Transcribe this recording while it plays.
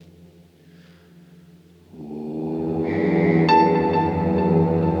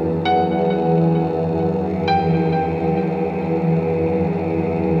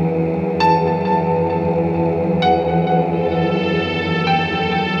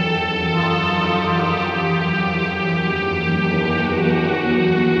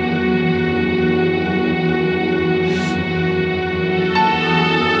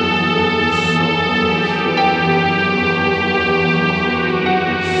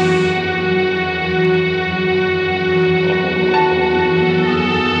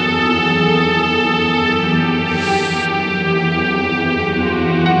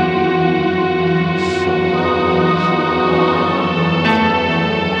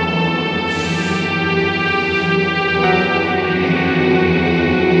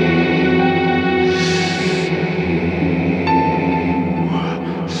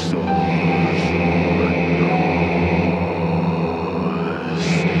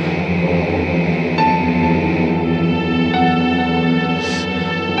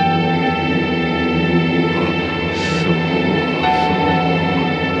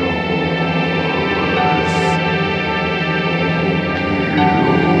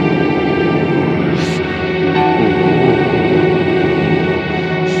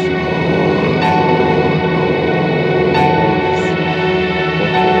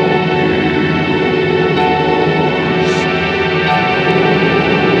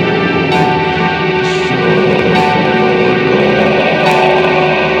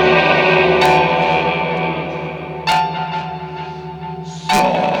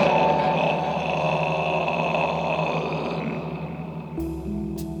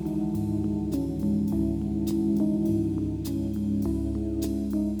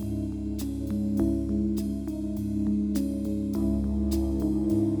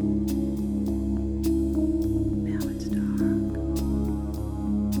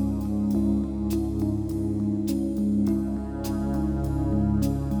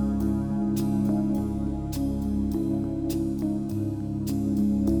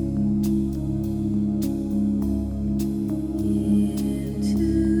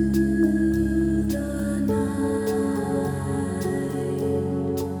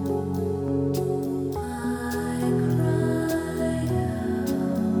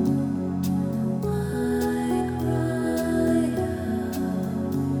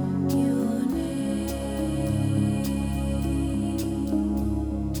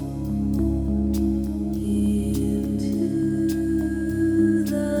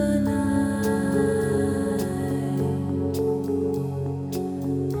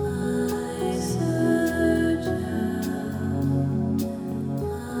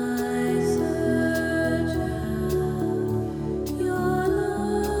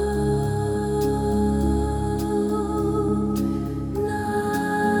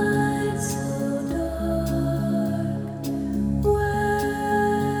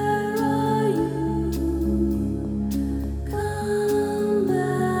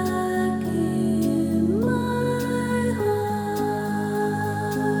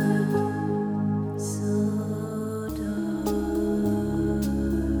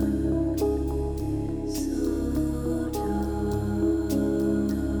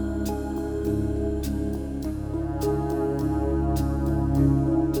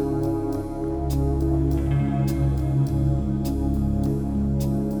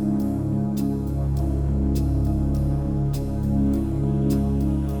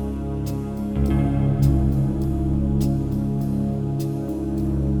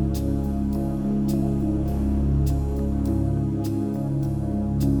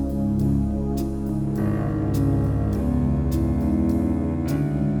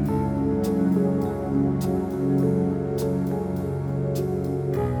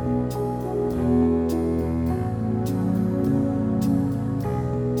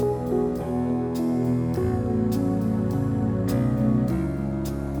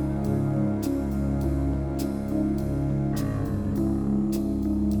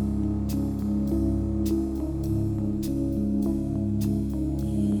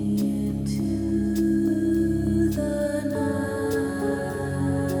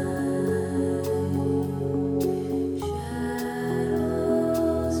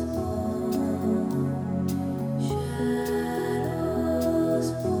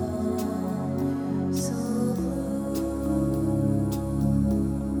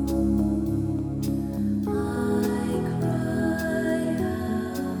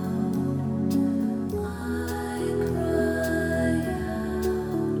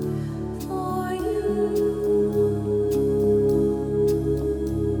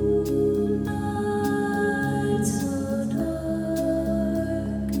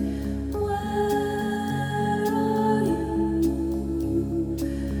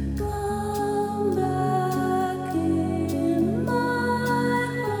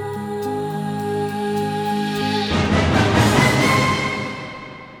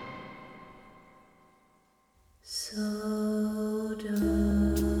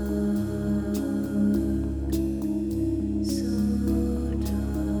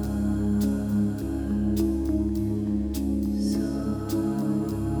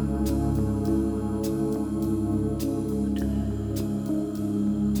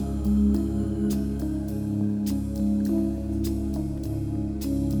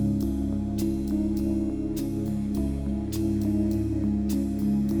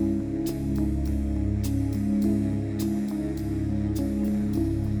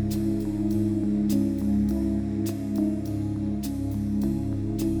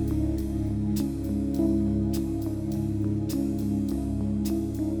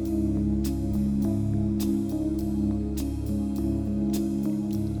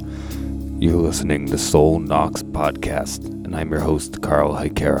You're listening to Soul Knocks Podcast, and I'm your host, Carl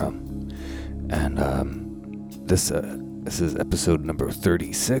Hikera. And this is episode number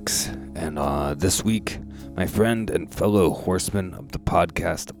 36. And this week, my friend and fellow horseman of the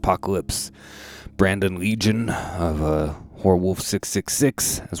podcast Apocalypse, Brandon Legion of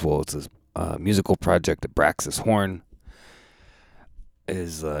Horrorwolf666, as well as his musical project Abraxas Horn,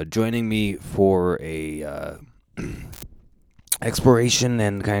 is joining me for a exploration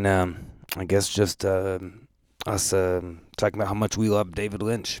and kind of, I guess, just us talking about how much we love David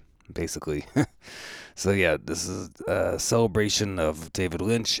Lynch, basically. So yeah, this is a celebration of David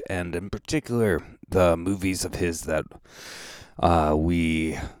Lynch, and in particular, the movies of his that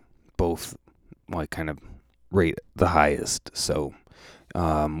we both kind of rate the highest. So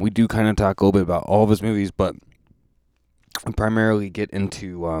we do kind of talk a little bit about all of his movies, but I primarily get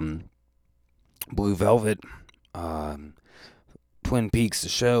into Blue Velvet, Twin Peaks The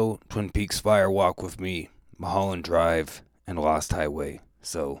Show, Twin Peaks Fire Walk with Me, Mulholland Drive, and Lost Highway.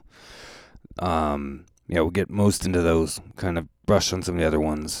 So, we'll get most into those, kind of brush on some of the other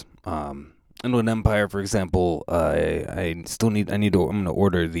ones. Inland Empire, for example, I'm going to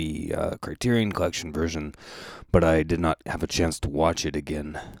order the Criterion Collection version, but I did not have a chance to watch it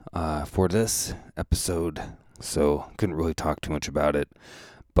again for this episode, so couldn't really talk too much about it.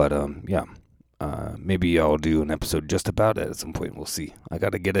 But, maybe I'll do an episode just about it at some point. We'll see. I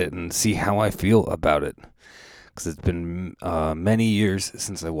got to get it and see how I feel about it, because it's been many years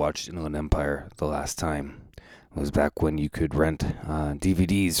since I watched Inland Empire the last time. It was back when you could rent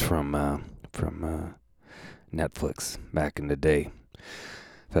DVDs from Netflix back in the day.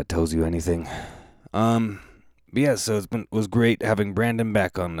 If that tells you anything. So it was great having Brandon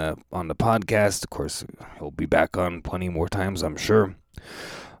back on the podcast. Of course, he'll be back on plenty more times, I'm sure.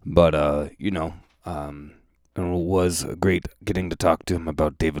 But, it was great getting to talk to him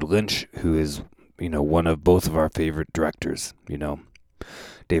about David Lynch, who is, one of both of our favorite directors.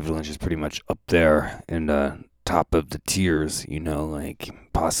 David Lynch is pretty much up there in the top of the tiers,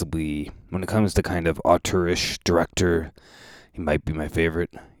 possibly when it comes to kind of auteurish director, he might be my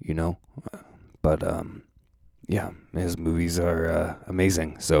favorite, But, his movies are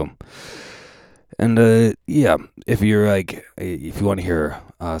amazing, so... And, if you want to hear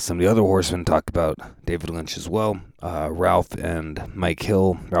some of the other horsemen talk about David Lynch as well, Ralph Schmidt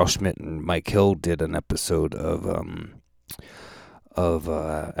and Mike Hill did an episode of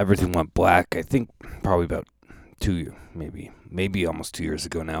Everything Went Black, I think probably about maybe almost 2 years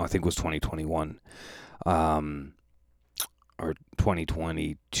ago now. I think it was 2021, or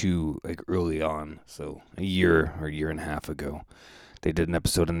 2022, early on, so a year and a half ago. They did an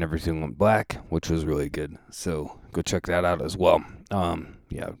episode on Everything Went Black, which was really good. So go check that out as well. Kind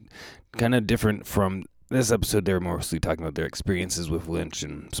of different from this episode. They were mostly talking about their experiences with Lynch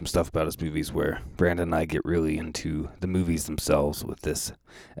and some stuff about his movies, where Brandon and I get really into the movies themselves with this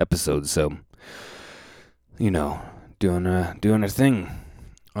episode. So, doing a thing.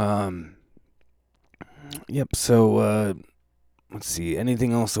 So, let's see.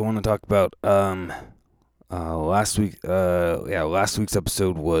 Anything else I want to talk about? Last week's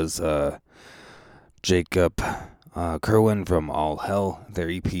episode was Jacob Kerwin from All Hell. Their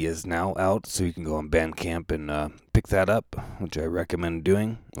EP is now out, so you can go on Bandcamp and pick that up, which I recommend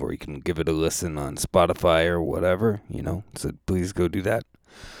doing, or you can give it a listen on Spotify or whatever, so please go do that.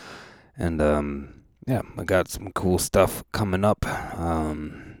 And I got some cool stuff coming up. I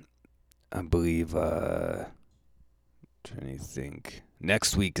believe trying to think,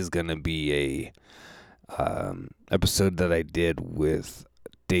 next week is gonna be a episode that I did with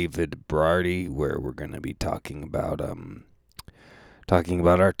David Berardi, where we're going to be talking about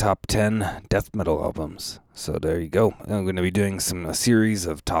our top 10 death metal albums. So there you go. I'm going to be doing a series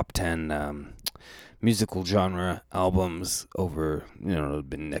of top 10 musical genre albums over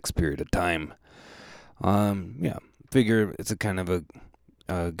the next period of time. Figure it's a kind of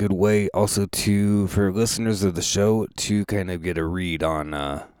a good way also for listeners of the show to kind of get a read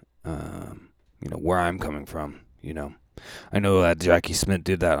on where I'm coming from, I know that Jackie Smith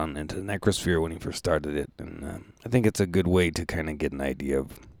did that on Into the Necrosphere when he first started it, and I think it's a good way to kind of get an idea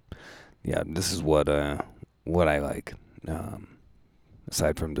of, this is what I like,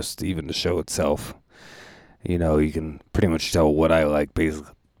 aside from just even the show itself. You can pretty much tell what I like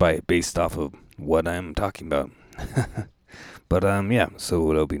based off of what I'm talking about. But,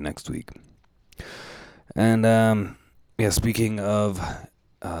 so it'll be next week. And, speaking of...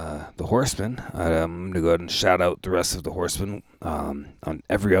 the Horsemen, I'm going to go ahead and shout out the rest of the Horsemen. On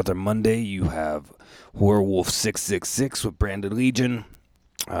every other Monday, you have Horrorwolf666 with Brandon Legion.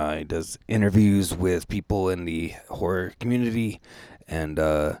 He does interviews with people in the horror community, and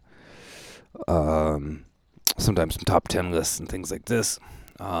Sometimes some top 10 lists and things like this.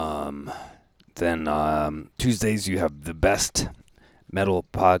 Then Tuesdays you have the best metal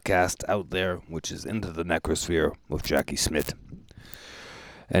podcast out there, which is Into the Necrosphere with Jackie Smith.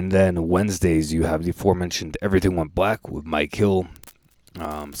 And then Wednesdays you have the aforementioned Everything Went Black with Mike Hill,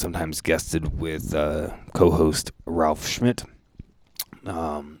 sometimes guested with co-host Ralph Schmidt.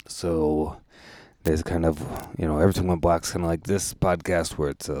 So there's kind of, Everything Went Black's kind of like this podcast where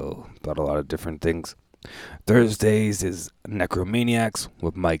it's about a lot of different things. Thursdays is Necromaniacs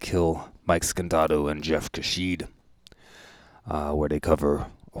with Mike Hill, Mike Scandato, and Jeff Kashid, where they cover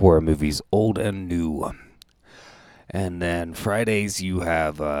horror movies old and new. And then Fridays you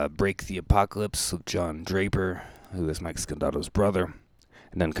have Break the Apocalypse with John Draper, who is Mike Scandato's brother.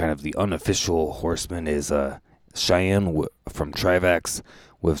 And then kind of the unofficial horseman is Cheyenne from Trivax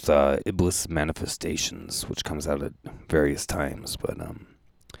with Iblis Manifestations, which comes out at various times. But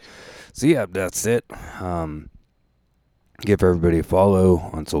so yeah, that's it. Give everybody a follow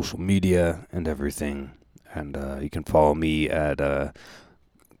on social media and everything. And you can follow me at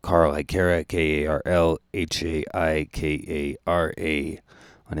Carl Hikara, KarlHaikara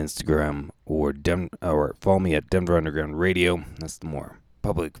on Instagram, or follow me at Denver Underground Radio. That's the more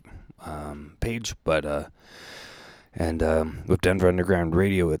public page. But with Denver Underground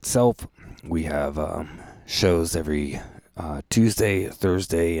Radio itself, we have shows every Tuesday,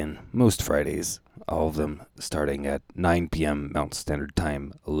 Thursday, and most Fridays. All of them starting at 9 p.m. Mountain Standard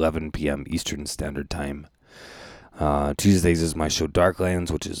Time, 11 p.m. Eastern Standard Time. Tuesdays is my show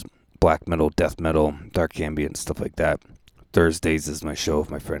Darklands, which is black metal, death metal, dark ambient, stuff like that. Thursdays is my show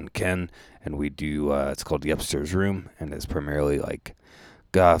with my friend Ken, and we do, it's called The Upstairs Room, and it's primarily like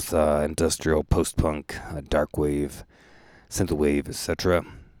goth, industrial, post-punk, dark wave, synthwave, etc.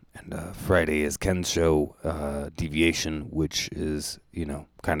 And Friday is Ken's show, Deviation, which is,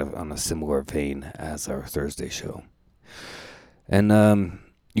 kind of on a similar vein as our Thursday show. And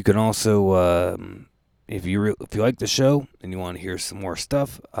you can also, if you like the show and you want to hear some more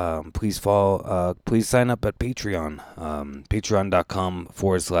stuff, please sign up at Patreon,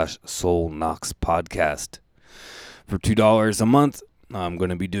 patreon.com/Soul Knox Podcast. For $2 a month, I'm going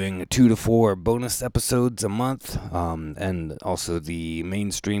to be doing 2 to 4 bonus episodes a month, and also the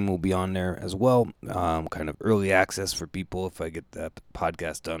mainstream will be on there as well, kind of early access for people if I get that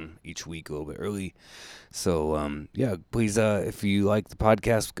podcast done each week a little bit early. So, yeah, please, if you like the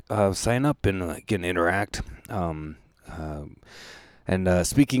podcast, sign up and can interact. And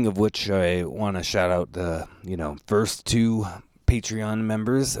speaking of which, I want to shout out the, first 2 Patreon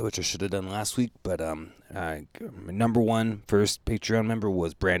members, which I should have done last week, but my number 1 first Patreon member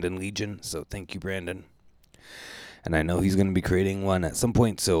was Brandon Legion, so thank you, Brandon. And I know he's going to be creating one at some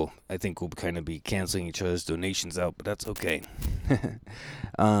point, so I think we'll kind of be canceling each other's donations out, but that's okay.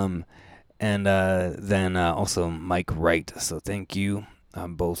 And then also Mike Wright, so thank you,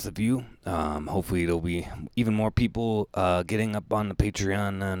 both of you. Hopefully there'll be even more people getting up on the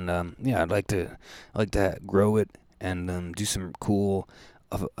Patreon, and yeah, I'd like to grow it and do some cool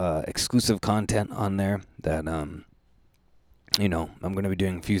exclusive content on there that I'm going to be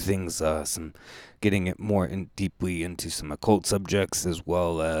doing a few things, some getting it more deeply into some occult subjects, as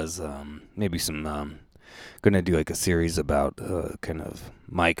well as maybe some going to do like a series about kind of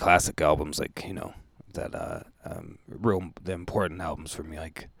my classic albums, like that the important albums for me,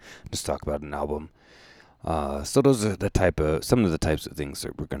 like just talk about an album. So those are some of the types of things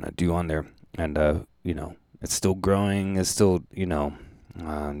that we're going to do on there, and it's still growing. It's still,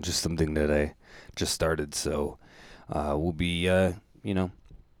 just something that I just started. So we'll be,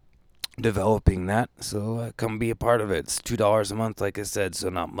 developing that. So come be a part of it. It's $2 a month, like I said, so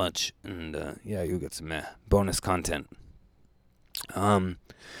not much. And yeah, you'll get some bonus content. But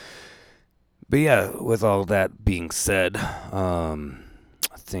yeah, with all that being said, I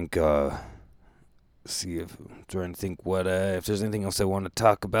think, see if I'm trying to think if there's anything else I want to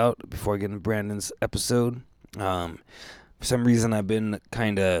talk about before I get into Brandon's episode. For some reason, I've been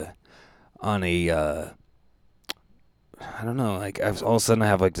kind of on a, I don't know, like all of a sudden I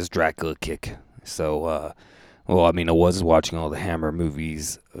have like this Dracula kick. So, I was watching all the Hammer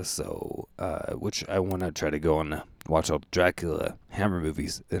movies, so which I want to try to go and watch all the Dracula Hammer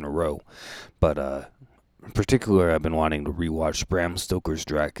movies in a row. But in particular, I've been wanting to rewatch Bram Stoker's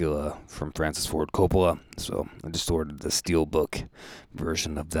Dracula from Francis Ford Coppola. So I just ordered the Steelbook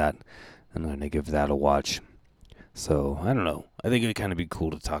version of that, and I'm going to give that a watch. So, I don't know. I think it'd kind of be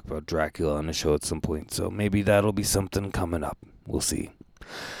cool to talk about Dracula on the show at some point. So maybe that'll be something coming up. We'll see.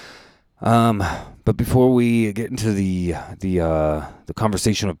 But before we get into the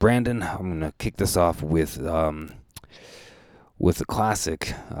conversation with Brandon, I'm gonna kick this off with with the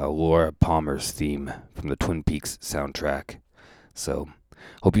classic Laura Palmer's theme from the Twin Peaks soundtrack. So,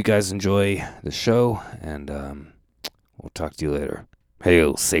 hope you guys enjoy the show, and we'll talk to you later.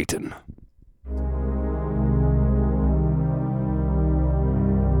 Hail Satan.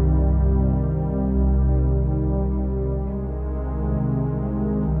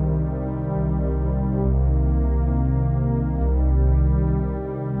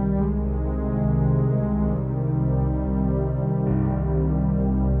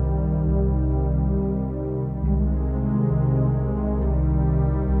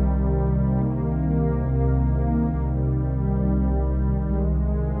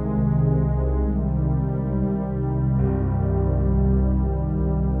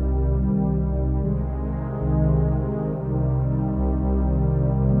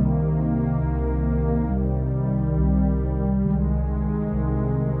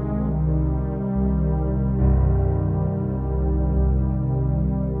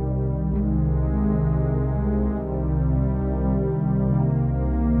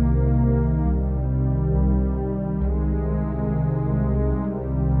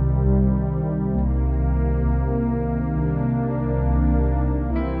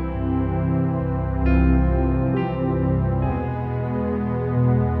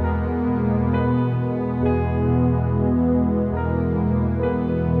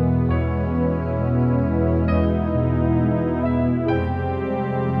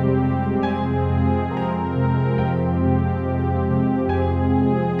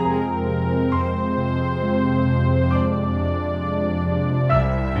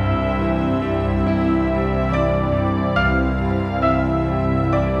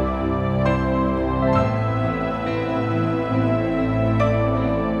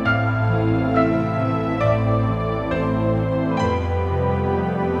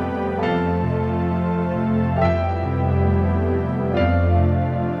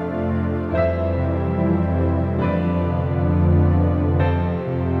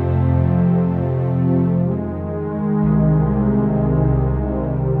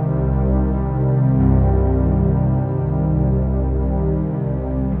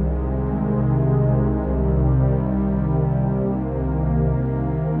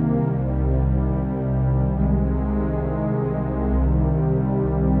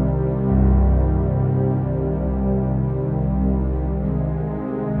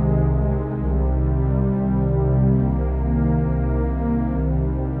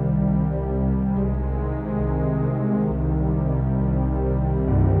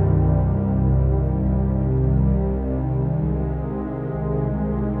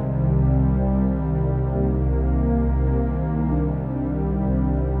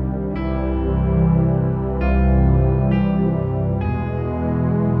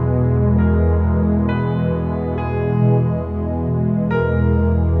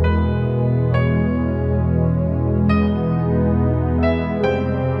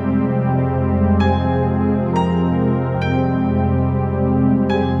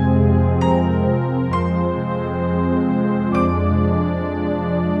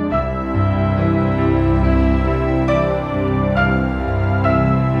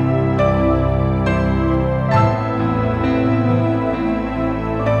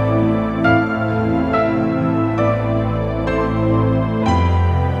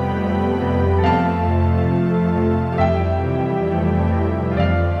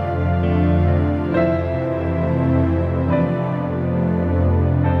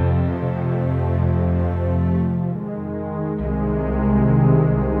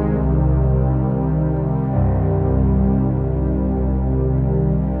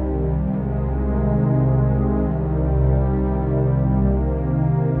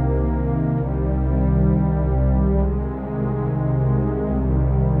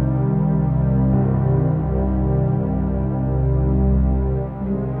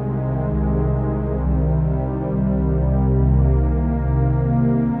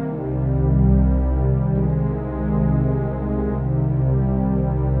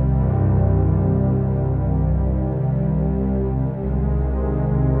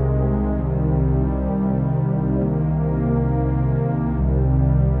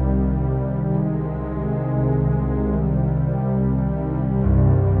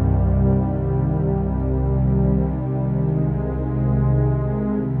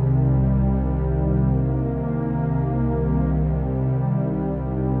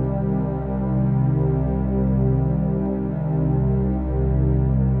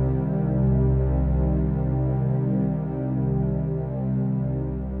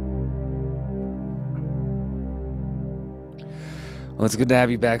 Well, it's good to have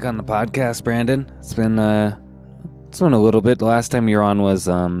you back on the podcast, Brandon. It's been a It's been a little bit. The last time you were on was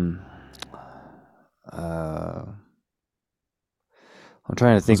uh I'm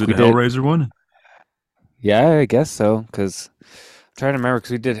trying to Was think. it We the did, Hellraiser one? yeah, I guess so. Cause I'm trying to remember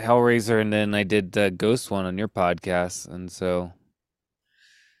because we did Hellraiser and then I did the Ghost one on your podcast, and so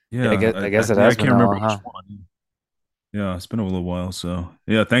yeah, Yeah, I guess it yeah, I has been can't that remember long, which huh? one. Yeah, it's been a little while. So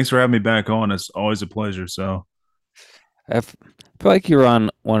yeah, thanks for having me back on. It's always a pleasure. So Feel like you were on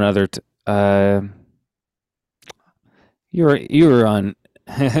one other. You were on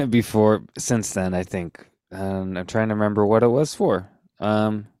before since then, I think. I'm trying to remember what it was for.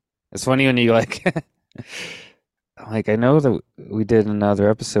 Um, it's funny when you like, like I know that we did another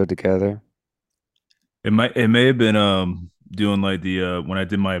episode together. it may have been doing like the when I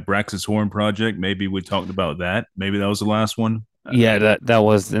did my Abraxas horn project. Maybe we talked about that. Maybe that was the last one. Yeah, that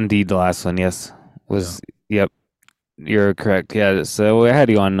was indeed the last one. Yes, Yeah, was yep. You're correct. Yeah, so I had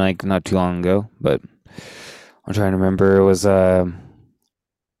you on like not too long ago, but I'm trying to remember. It was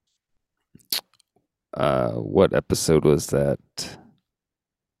what episode was that?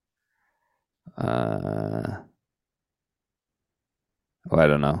 Uh, oh, I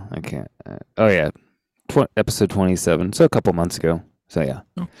don't know. I can't. Oh yeah, episode 27. So a couple months ago. So yeah.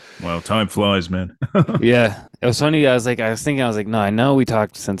 oh, well, time flies, man. Yeah. It was funny. I was thinking, I was like, no, I know we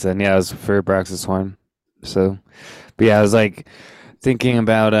talked since then. Yeah, it was for Abraxas one. So, but yeah, I was like thinking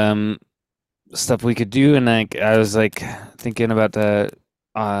about stuff we could do, and like I was like thinking about the.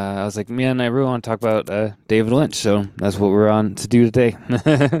 I was like, man, I really want to talk about David Lynch, so that's what we're on to do today.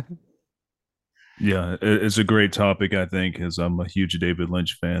 Yeah, it's a great topic. I think, as I'm a huge David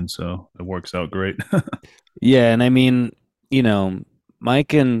Lynch fan, so it works out great. Yeah, and I mean, you know,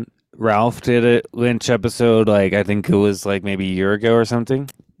 Mike and Ralph did a Lynch episode, like I think it was like maybe a year ago or something,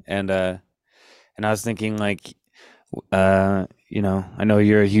 and I was thinking like, I know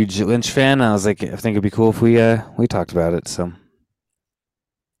you're a huge Lynch fan. I was like, I think it'd be cool if we talked about it. So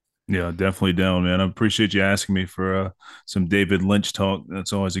Yeah, definitely down, man. I appreciate you asking me for some David Lynch talk.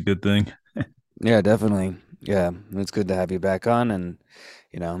 That's always a good thing. yeah, definitely. Yeah, it's good to have you back on, and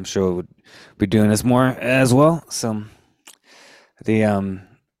I'm sure we'll be doing this more as well. So the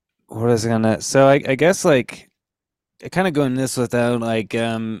what was I gonna? So I guess like kind of going this without like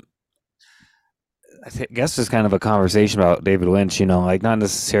guess just kind of a conversation about David Lynch, like not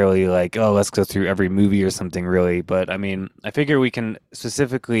necessarily like, oh, let's go through every movie or something really, but I mean, I figure we can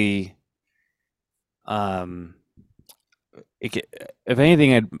specifically, um, if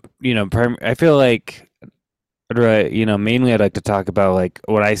anything, I feel like, mainly I'd like to talk about like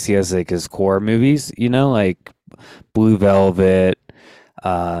what I see as like his core movies, like Blue Velvet,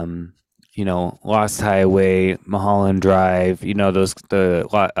 um, Lost Highway, Mulholland Drive,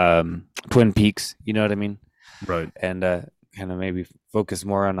 Twin Peaks, you know what I mean? Right. And kind of maybe focus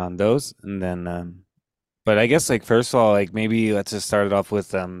more on those, and then but I guess like first of all, like maybe let's just start it off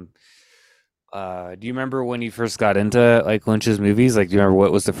with do you remember when you first got into like Lynch's movies? Like, do you remember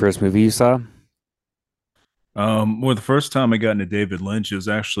what was the first movie you saw? Well, the first time I got into David Lynch, it was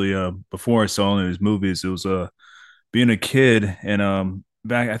actually before I saw any of his movies. It was being a kid, and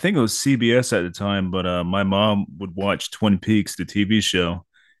back I think it was CBS at the time, but my mom would watch Twin Peaks, the TV show,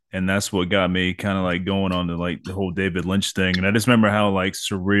 and that's what got me kind of like going on to like the whole David Lynch thing. And I just remember how like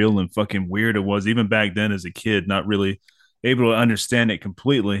surreal and fucking weird it was, even back then as a kid, not really able to understand it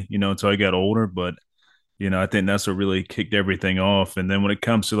completely, until I got older. But I think that's what really kicked everything off. And then when it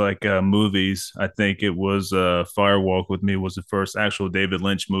comes to like movies, I think it was Firewalk with Me was the first actual David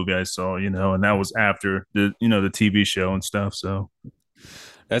Lynch movie I saw, and that was after the TV show and stuff. So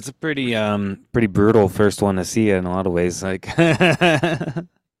That's a pretty brutal first one to see in a lot of ways. Like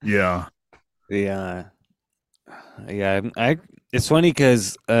yeah, the yeah, I it's funny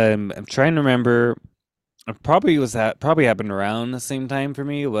because I'm trying to remember. It probably happened around the same time for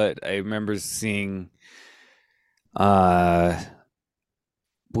me, but I remember seeing uh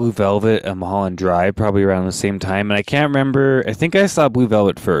Blue Velvet and Mulholland Drive probably around the same time, and I can't remember. I think I saw Blue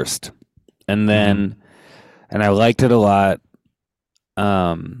Velvet first, and hmm then and I liked it a lot.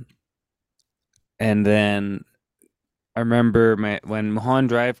 Um, and then I remember when Mulholland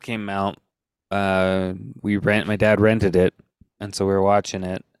Drive came out. Uh, my dad rented it, and so we were watching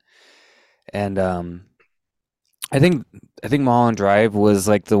it, and I think I think Mulholland Drive was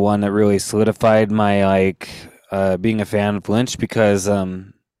like the one that really solidified my like being a fan of Lynch because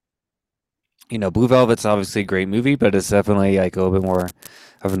Blue Velvet's obviously a great movie, but it's definitely like a little bit more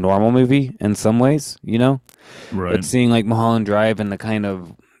of a normal movie in some ways. But right, seeing like Mulholland Drive and the kind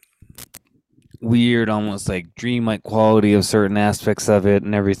of weird, almost like dreamlike quality of certain aspects of it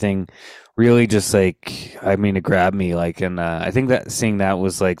and everything, really just like I mean, it grabbed me. Like, and I think that seeing that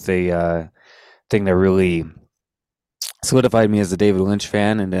was like the thing that really. solidified me as a David Lynch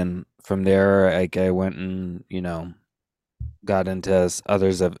fan, and then from there, like I went and got into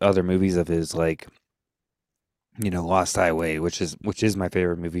others of other movies of his, like Lost Highway, which is my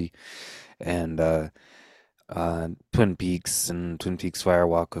favorite movie, and Twin Peaks and Twin Peaks Fire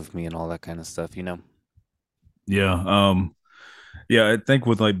Walk with Me and all that kind of stuff. Yeah. Yeah, I think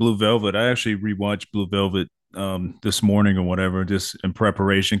with like Blue Velvet, I actually rewatched Blue Velvet this morning or whatever, just in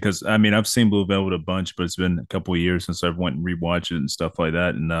preparation. Because I mean, I've seen Blue Velvet a bunch, but it's been a couple of years since I've went and rewatched it and stuff like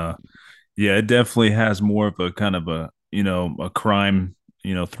that. And yeah, it definitely has more of a kind of a a crime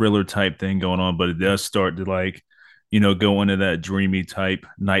thriller type thing going on, but it does start to like go into that dreamy type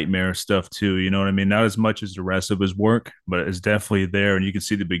nightmare stuff too. You know what I mean? Not as much as the rest of his work, but it's definitely there, and you can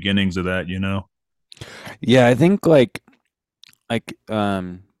see the beginnings of that. Yeah, I think like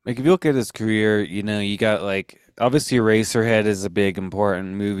if you look at his career, you got like obviously Eraserhead is a big important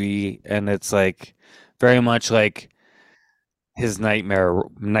movie, and it's like very much like his nightmare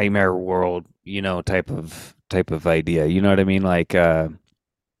world, type of idea. You know what I mean? Like I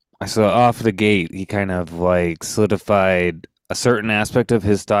saw off the gate, he kind of like solidified a certain aspect of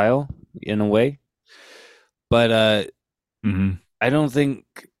his style in a way. But hmm I don't think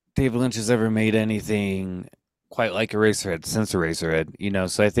David Lynch has ever made anything quite like Eraserhead since Eraserhead.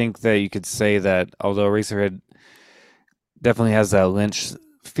 So I think that you could say that although Eraserhead definitely has that Lynch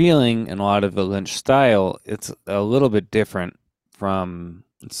feeling and a lot of the Lynch style, it's a little bit different from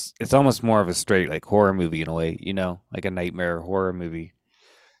it's almost more of a straight like horror movie in a way, like a nightmare horror movie.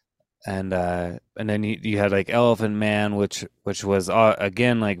 And then you had like Elephant Man, which was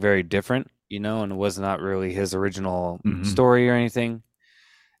again like very different, and was not really his original hmm story or anything.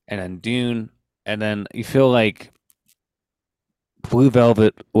 And then Dune, and then you feel like Blue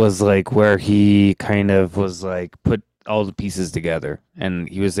Velvet was like where he kind of was like put all the pieces together, and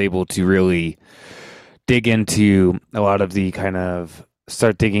he was able to really dig into a lot of the kind of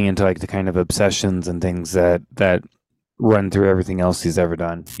start digging into like the kind of obsessions and things that run through everything else he's ever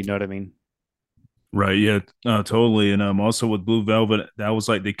done. You know what I mean? Right. Yeah. Totally. And also with Blue Velvet, that was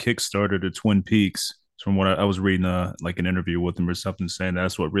like the Kickstarter to Twin Peaks. From what I was reading, like an interview with him or something, saying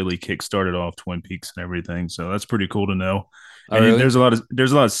that's what really kickstarted off Twin Peaks and everything. So that's pretty cool to know. Oh, And really? there's a lot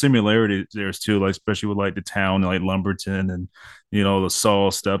of similarities there too, like especially with like the town, like Lumberton, and the saw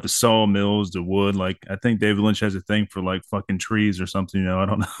stuff, the saw mills, the wood. Like I think David Lynch has a thing for like fucking trees or something. I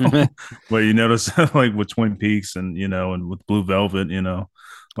don't know, but you notice like with Twin Peaks and with Blue Velvet, a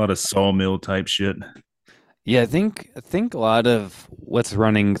lot of sawmill type shit. Yeah, I think a lot of what's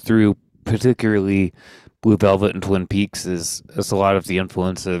running through, particularly Blue Velvet and Twin Peaks, is a lot of the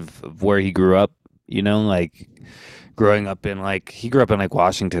influence of where he grew up. Like growing up in like he grew up in like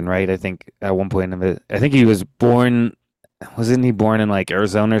Washington, right? I think at one point of it, I think he was born. Wasn't he born in like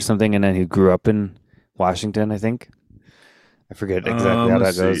Arizona or something, and then he grew up in Washington? I think I forget exactly how Let's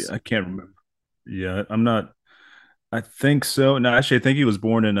that see. goes. I can't remember. Yeah, I'm not. I think so. No, actually, I think he was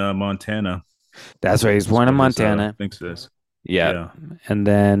born in Montana. That's right. He's Is born in what his Montana. thinks this. Yeah, Yeah. and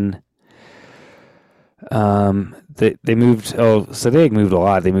then they moved. Oh, so they moved a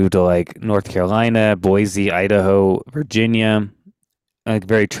lot. They moved to like North Carolina, Boise, Idaho, Virginia. Like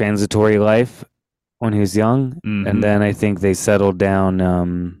very transitory life when he was young, and hmm then I think they settled down.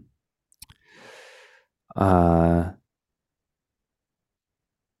 Uh,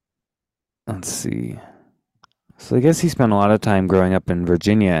 let's see. So I guess he spent a lot of time growing up in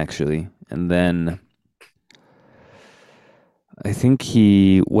Virginia, actually, and then I think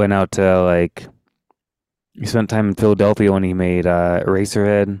he went out to like he spent time in Philadelphia when he made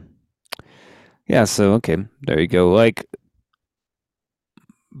Eraserhead. Yeah, so okay, there you go. Like,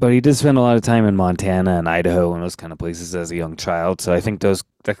 but he did spend a lot of time in Montana and Idaho and those kind of places as a young child. So I think those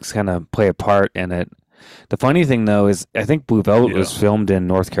that's kind of play a part in it. The funny thing though is I think Blue Velvet was Yeah. filmed in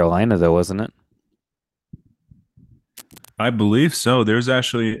North Carolina though, wasn't it? I believe so. There's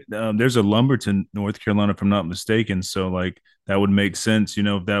actually there's a Lumberton, North Carolina, if I'm not mistaken. So like that would make sense,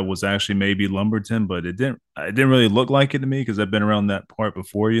 if that was actually maybe Lumberton, but it didn't really look like it to me because I've been around that part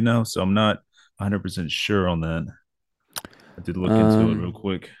before. So I'm not 100% sure on that. I did look into it real Um,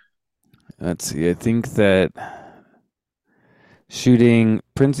 quick. let's see. I think that shooting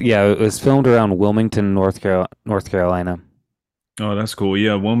Prince, yeah, it was filmed around Wilmington, North Carolina. Oh, that's cool.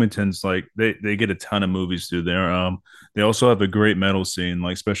 Yeah, Wilmington's like they get a ton of movies through there. They also have a great metal scene,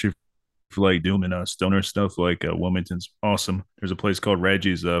 like especially for like doom and stoner stuff. Like Wilmington's awesome. There's a place called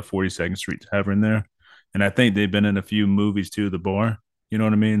Reggie's 42nd Street Tavern there, and I think they've been in a few movies too. The bar, you know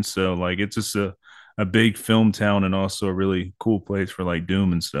what I mean? So like it's just a big film town and also a really cool place for like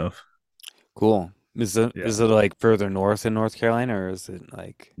doom and stuff. Cool. Is it Yeah. like further north in North Carolina or is it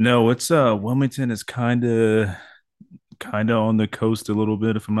like No, it's Wilmington is kind of on the coast a little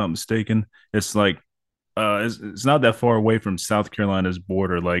bit, if I'm not mistaken. It's like it's not that far away from South Carolina's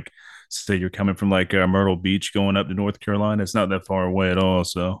border. Like, say you're coming from like Myrtle Beach going up to North Carolina, it's not that far away at all.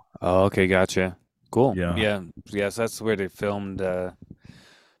 So Oh, okay, gotcha. Cool. yeah, Yeah, yes, that's where they filmed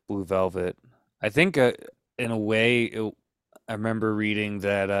Blue Velvet. I think, in a way, I remember reading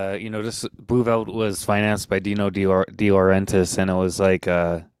that this Blue Velvet was financed by De Laurentiis, and it was like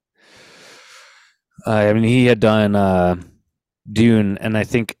I mean, he had done Dune, and I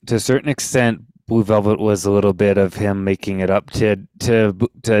think to a certain extent, Blue Velvet was a little bit of him making it up to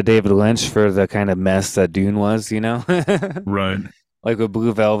David Lynch for the kind of mess that Dune was, you know. right. Like with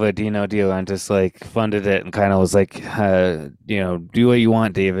Blue Velvet, De Laurentiis like funded it and kind of was like, do what you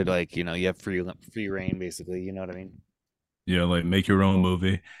want, David. Like, you have free reign, basically. You know what I mean? Yeah, like make your own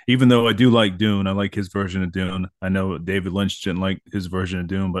movie. Even though I do like Dune, I like his version of Dune. I know David Lynch didn't like his version of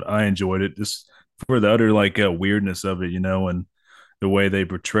Dune, but I enjoyed it just for the utter like weirdness of it, and the way they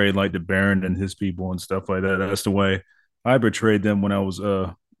portrayed like the Baron and his people and stuff like that. That's the way I portrayed them when I was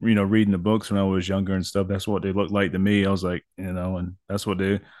reading the books when I was younger and stuff. That's what they looked like to me. I was like, and that's what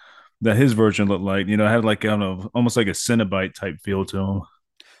that his version looked like. I had like I don't know, almost like a Cenobite type feel to him.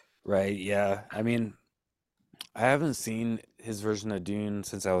 Right. Yeah. I mean, I haven't seen his version of Dune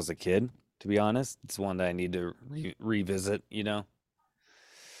since I was a kid, to be honest. It's one that I need to revisit, you know.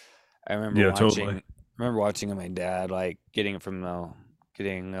 I Yeah, totally. remember watching it with my dad, like getting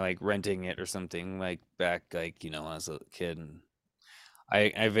like renting it or something like back like, when I was a kid, and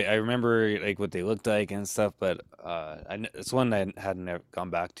I remember like what they looked like and stuff, but it's one that I hadn't ever gone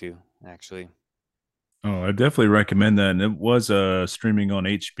back to actually. Oh, I definitely recommend that. And it was streaming on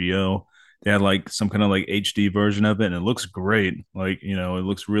HBO. They had like some kind of like HD version of it, and it looks great. Like, it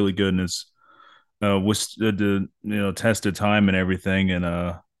looks really good and it's withstood the test of time and everything.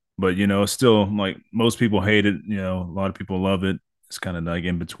 And but still like most people hate it, a lot of people love it. It's kind of like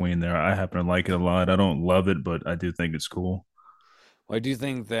in between there. I happen to like it a lot. I don't love it, but I do think it's cool. Well, I do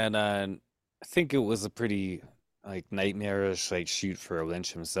think that I think it was a pretty like nightmarish like shoot for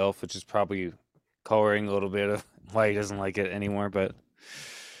Lynch himself, which is probably coloring a little bit of why he doesn't like it anymore. But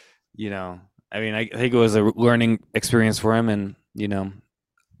you know, I mean, I think it was a learning experience for him, and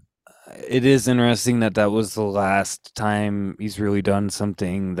it is interesting that that was the last time he's really done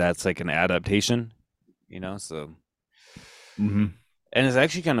something that's like an adaptation. So Hmm. and it's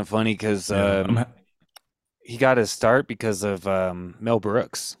actually kind of funny because Yeah, he got his start because of Mel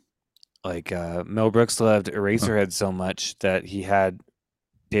Brooks. Like Mel Brooks loved Eraserhead so much that he had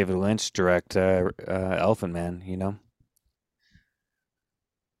David Lynch direct Elephant Man.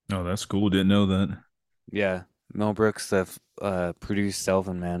 oh, that's cool. Didn't know that. Yeah, Mel Brooks produced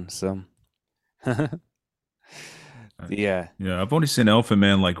Elephant Man. So yeah, Yeah, I've only seen Elephant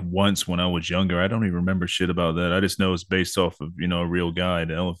Man like once when I was younger. I don't even remember shit about that. I just know it's based off of, a real guy,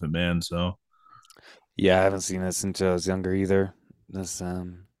 the Elephant Man. So, yeah, I haven't seen it since I was younger either. This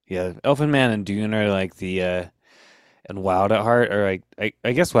yeah, Elephant Man and Dune are like the and Wild at Heart, or like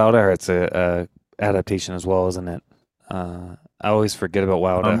I guess Wild at Heart's a adaptation as well, isn't it? I always forget about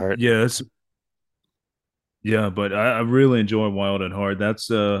Wild at Heart. yeah, but I really enjoy Wild at Heart. That's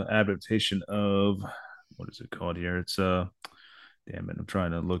adaptation of what is it called here? It's damn it, I'm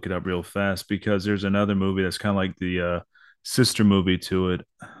trying to look it up real fast because there's another movie that's kind of like the sister movie to it.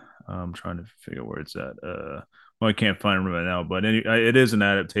 I'm trying to figure where it's at. Well, I can't find it right now, but it is an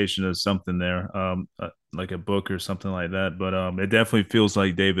adaptation of something there, like a book or something like that. But it definitely feels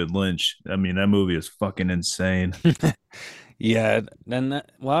like David Lynch. I mean, that movie is fucking insane. Yeah, then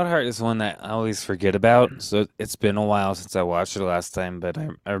Wild Heart is one that I always forget about. So it's been a while since I watched it last time, but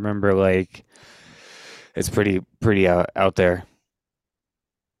I remember like it's pretty out there.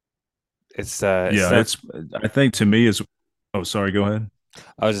 It's Yeah, that it's. I think to me is. Oh, sorry. Go ahead.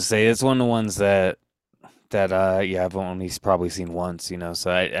 I was just say it's one of the ones that yeah, I've only probably seen once,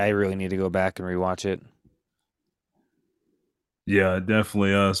 so I really need to go back and rewatch it. Yeah,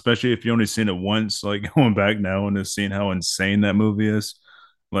 definitely. Especially if you only seen it once, like going back now and just seeing how insane that movie is.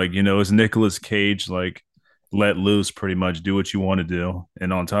 Like, it's Nicolas Cage, like let loose, pretty much do what you want to do.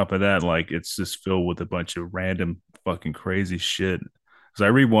 And on top of that, like it's just filled with a bunch of random fucking crazy shit. Because I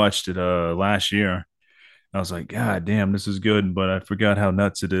rewatched it last year. I was like, God damn, this is good, but I forgot how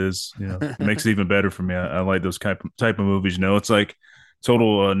nuts it is. It makes it even better for me. I like those type of movies. It's like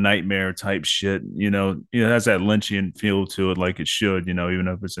total nightmare type shit. It has that Lynchian feel to it, like it should. Even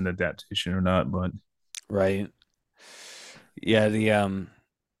if it's an adaptation or not. But Right. Yeah, the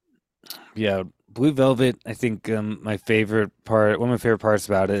yeah, Blue Velvet, I think my favorite part, one of my favorite parts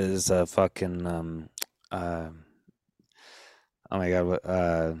about it is fucking uh oh my God, what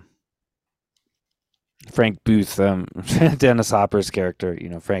Frank Booth, Dennis Hopper's character,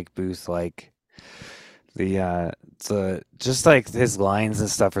 Frank Booth, like the just like his lines and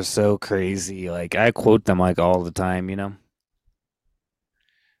stuff are so crazy. Like I quote them like all the time.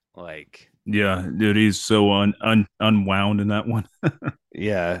 Like Yeah, dude, he's so unwound in that one.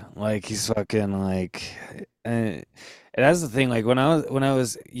 yeah, like he's fucking like, and that's the thing. Like when I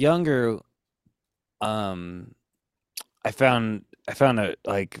was younger, um, I found it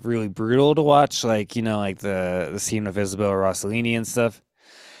like really brutal to watch. Like like the scene of Isabella Rossellini and stuff.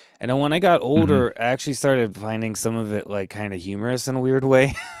 And then when I got Hmm. older, I actually started finding some of it like kind of humorous in a weird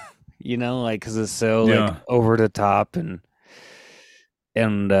way. Like because it's so like Yeah. over the top and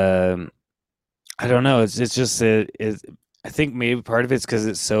I don't know. It's just it. I think maybe part of it's because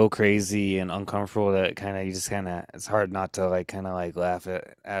it's so crazy and uncomfortable that kind of you just kind of it's hard not to like kind of like laugh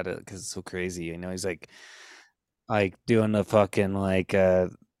at it because it's so crazy. He's like doing the fucking like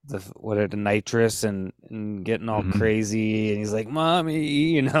the what are the nitrous and getting all Hmm. crazy and he's like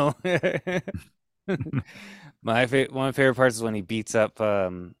mommy. One of my favorite parts is when he beats up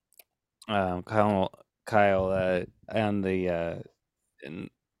Kyle on the and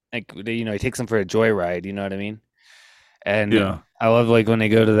like he takes him for a joyride, you know what I mean? And Yeah. I love like when they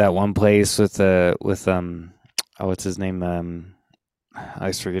go to that one place with oh what's his name? I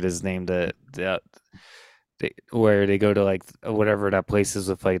always forget his name. Where they go to like whatever that place is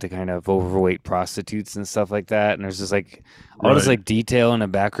with like the kind of overweight prostitutes and stuff like that. And there's just like all this Right. like detail in the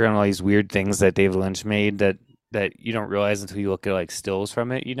background, all these weird things that David Lynch made that you don't realize until you look at like stills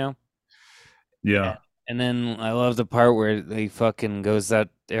from it. And, Yeah. and then I love the part where he fucking goes out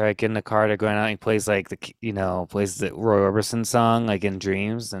there like in the car, they're going out and he plays like plays the Roy Orbison song like in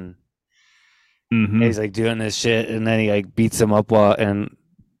dreams and he's Hmm. like doing this shit and then he like beats him up while and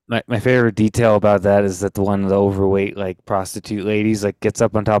my favorite detail about that is that the one of the overweight like prostitute ladies like gets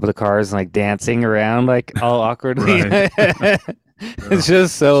up on top of the cars and like dancing around like all awkwardly. Right. It's Yeah.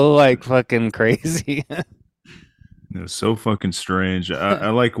 just so like fucking crazy. It's so fucking strange. I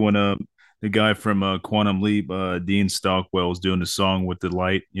like when the guy from Quantum Leap, Dean Stockwell, was doing the song with the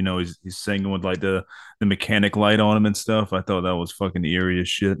light. He's singing with like the mechanic light on him and stuff. I thought that was fucking eerie as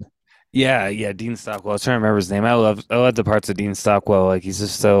shit. Yeah, yeah, Dean Stockwell. I was trying to remember his name. I love the parts of Dean Stockwell. Like he's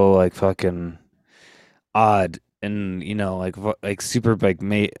just so like fucking odd and like super like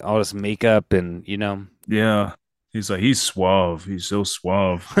all this makeup and Yeah. He's suave. He's so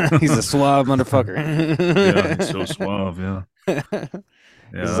suave. he's a suave Yeah, he's so motherfucker. suave. Yeah.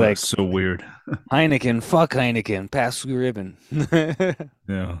 He's Yeah, like that's so weird. Heineken, fuck Heineken, pass the ribbon.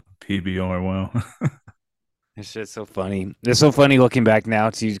 Yeah. PBR, wow. This shit's so funny. It's so funny looking back now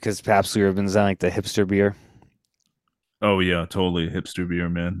too, because Pabst Blue Ribbon's not like the hipster beer. Oh yeah, totally hipster beer,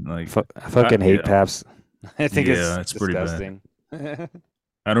 man. Like I fucking hate yeah. Pabst. I think Yeah, it's it's pretty bad. disgusting.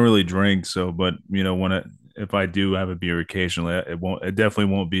 I don't really drink, so but when if I do have a beer occasionally, it definitely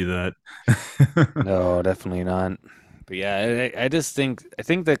won't be that. No, definitely not. But yeah, I just think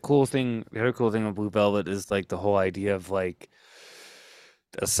the other cool thing with Blue Velvet is like the whole idea of like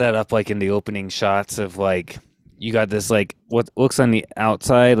a setup like in the opening shots of like you got this like what looks on the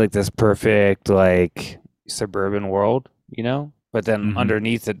outside like this perfect like suburban world. But then Hmm.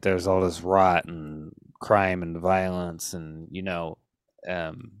 underneath it there's all this rot and crime and violence and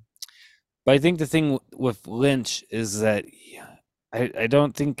um but I think the thing with Lynch is that I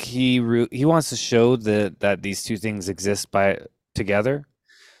don't think he wants to show that these two things exist by together.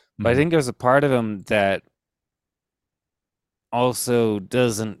 But I Hmm. think there's a part of him that also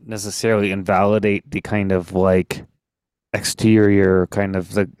doesn't necessarily invalidate the kind of like exterior kind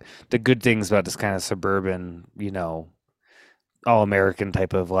of the good things about this kind of suburban, all American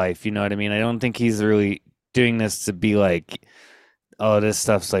type of life. You know what I mean? I don't think he's really doing this to be like, oh, this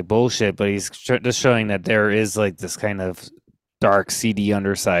stuff's like bullshit, but he's just showing that there is like this kind of dark, seedy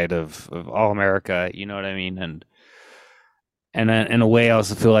underside of all America. You know what I mean? And then in a way, I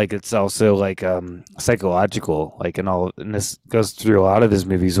also feel like it's also like psychological, like and this goes through a lot of his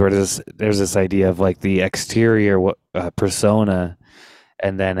movies where there's this idea of like the exterior persona,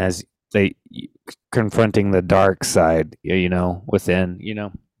 and then as they confronting the dark side, within.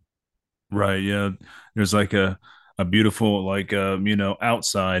 Right, yeah. There's like a beautiful like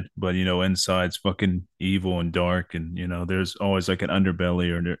outside, but inside's fucking evil and dark, and there's always like an underbelly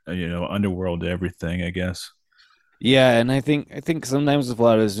or underworld to everything, I guess. Yeah, and I think sometimes with a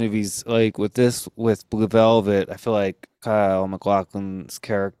lot of his movies, like with Blue Velvet, I feel like Kyle MacLachlan's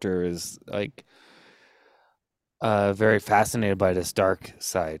character is like very fascinated by this dark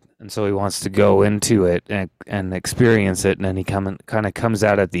side, and so he wants to go into it and experience it, and then he kind of comes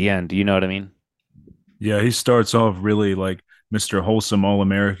out at the end. You know what I mean? Yeah, he starts off really like Mr. Wholesome All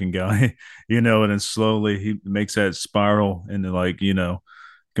American guy, and then slowly he makes that spiral into like,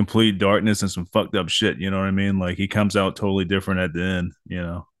 complete darkness and some fucked up shit. You know what I mean? Like he comes out totally different at the end.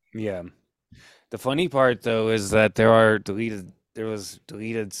 Yeah. The funny part though is that there was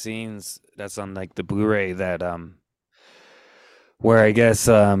deleted scenes that's on like the Blu-ray that where I guess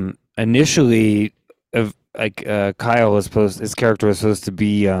initially Kyle was supposed his character was supposed to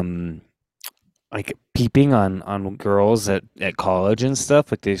be like peeping on girls at college and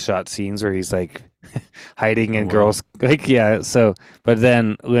stuff. Like they shot scenes where he's like hiding Oh in wow. girls like yeah, so but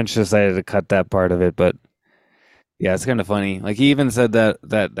then Lynch decided to cut that part of it, but yeah, it's kind of funny. Like he even said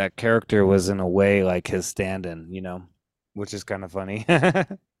that character was in a way like his stand-in, which is kind of funny.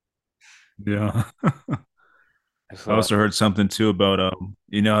 Yeah. I So also heard something too about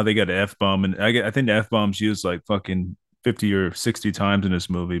how they got an F bomb, and I think the F bomb's used like fucking 50 or 60 times in this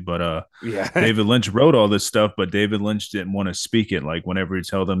movie. But yeah. David Lynch wrote all this stuff, but David Lynch didn't want to speak it. Like whenever he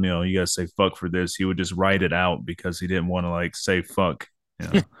tell them, you gotta say fuck for this, he would just write it out because he didn't want to like say fuck.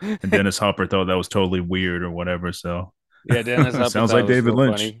 And Dennis Hopper thought that was totally weird or whatever. So Yeah, Dennis Hopper sounds thought it like was David so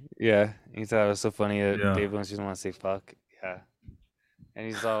Lynch. funny. Yeah, he thought it was so funny that Yeah. Dave Lynch didn't want to say fuck. Yeah, and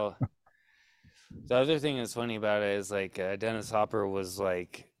he's all. The other thing that's funny about it is like Dennis Hopper was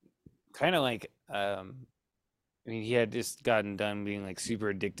like kind of like I mean he had just gotten done being like super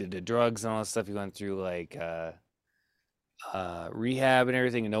addicted to drugs and all that stuff. He went through like rehab and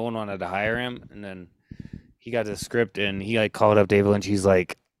everything, and no one wanted to hire him. And then he got the script and he like called up David Lynch. He's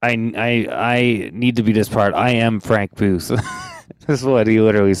like, I need to be this part. I am Frank Booth. This is what he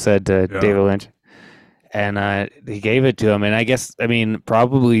literally said to Yeah. David Lynch. And he gave it to him. And I guess, I mean,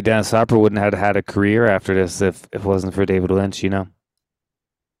 probably Dennis Hopper wouldn't have had a career after this if it wasn't for David Lynch.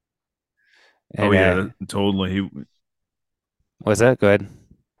 Oh And yeah, totally. what's that? Go ahead.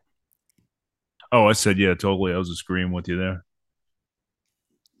 Oh, I said yeah, totally. I was just agreeing with you there.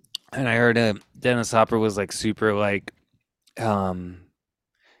 And I heard Dennis Hopper was like super like, um,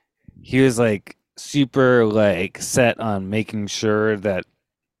 he was like super like set on making sure that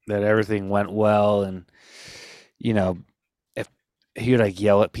everything went well and you know if he would like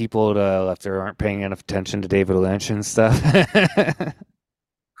yell at people if they aren't paying enough attention to David Lynch and stuff.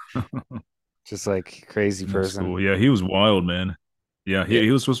 Just like crazy That's person. cool. Yeah, he was wild, man. Yeah, Yeah.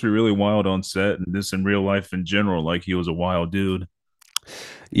 he was supposed to be really wild on set and this in real life in general. Like he was a wild dude.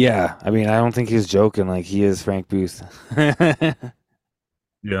 Yeah, I mean, I don't think he's joking. Like he is Frank Booth.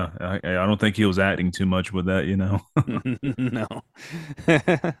 Yeah, I don't think he was acting too much with that. No.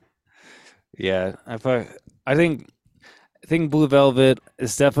 Yeah, I think Blue Velvet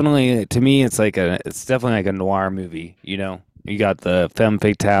is definitely to me it's definitely like a noir movie. You got the femme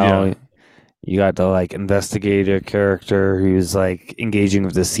Yeah, fatale. You got the like investigator character who's like engaging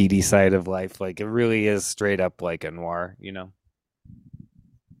with the seedy side of life. Like it really is straight up like a noir.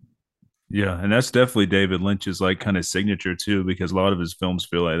 yeah, and that's definitely David Lynch's like kind of signature too, because a lot of his films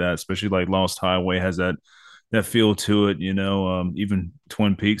feel like that. Especially like Lost Highway has that feel to it. Even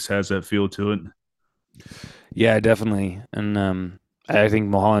Twin Peaks has that feel to it. Yeah, definitely. And I think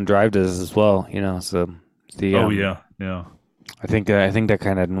Mulholland Drive does as well. So the Oh yeah, yeah, I think that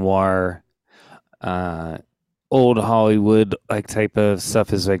kind of noir uh old Hollywood like type of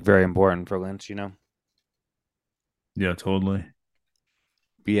stuff is like very important for Lynch. yeah, totally.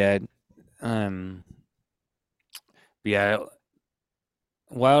 But yeah, um but yeah,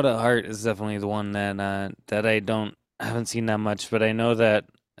 Wild at Heart is definitely the one that I haven't seen that much, but I know that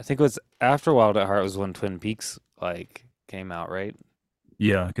I think it was after Wild at Heart was when Twin Peaks like came out, right?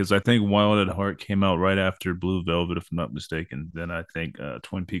 Yeah, because I think Wild at Heart came out right after Blue Velvet, if I'm not mistaken. Then I think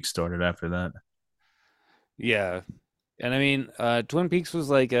Twin Peaks started after that. Yeah. And I mean, Twin Peaks was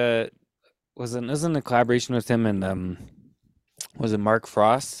like wasn't a collaboration with him and was it Mark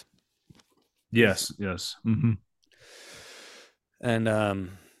Frost? Was Yes, yes. and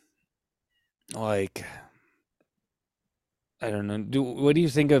like I don't know. What do you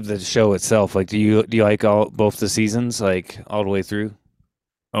think of the show itself? Like do you like all both the seasons like all the way through?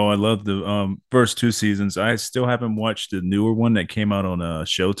 Oh, I love the first two seasons. I still haven't watched the newer one that came out on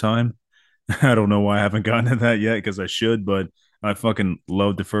Showtime. I don't know why I haven't gotten to that yet because I should, but I fucking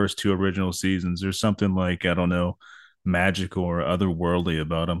love the first two original seasons. There's something like, I don't know, magical or otherworldly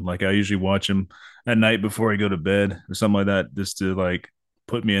about them. Like I usually watch them at night before I go to bed or something like that, just to like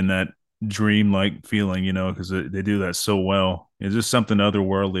put me in that dream like feeling, because they do that so well. It's just something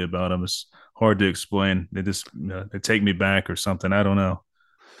otherworldly about them. It's hard to explain. They take me back or something. I don't know.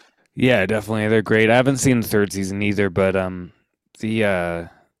 Yeah, definitely. They're great. I haven't seen the third season either, but the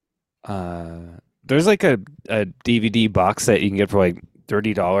there's like a DVD box set you can get for like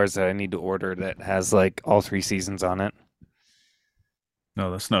 $30 that I need to order that has like all three seasons on it.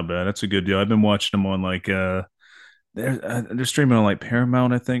 No, that's not bad. That's a good deal. I've been watching them on like they're streaming on like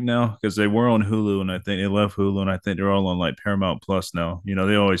Paramount, I think now, because they were on Hulu and I think they left Hulu and I think they're all on like Paramount Plus now. You know,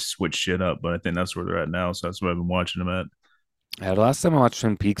 they always switch shit up, but I think that's where they're at now. So that's where I've been watching them at. Yeah, the last time I watched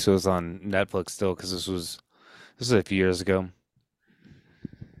Twin Peaks was on Netflix still because this was a few years ago.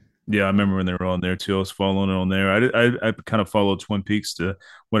 Yeah, I remember when they were on there too. I was following it on there. I kind of follow Twin Peaks to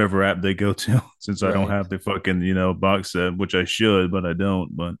whatever app they go to since I don't Right. have the fucking box set, which I should, but I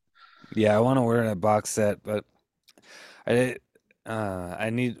don't. But Yeah, I want to order a box set, but I did,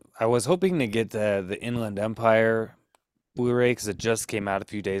 I was hoping to get the Inland Empire Blu-ray because it just came out a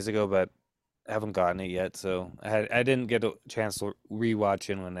few days ago, but I haven't gotten it yet. So I didn't get a chance to rewatch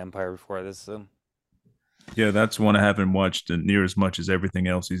Inland Empire before this. So yeah, that's one I haven't watched near as much as everything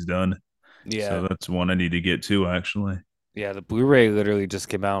else he's done. yeah, So that's one I need to get to actually. yeah, the Blu-ray literally just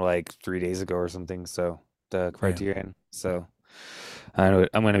came out like 3 days ago or something. So the Damn. Criterion. So I'm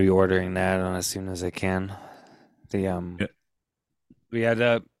gonna be ordering that on as soon as I can. The Yeah. we had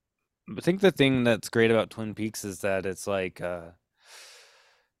I think the thing that's great about Twin Peaks is that it's like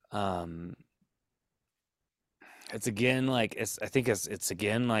um it's again like I think it's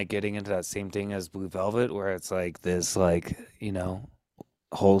again like getting into that same thing as Blue Velvet where it's like this like,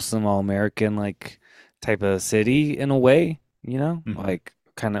 wholesome all American like type of city in a way, Mhm. like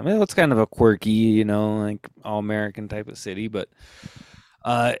kind of well, it's kind of a quirky, like all American type of city, but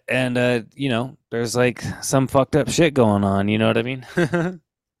and there's like some fucked up shit going on, you know what I mean?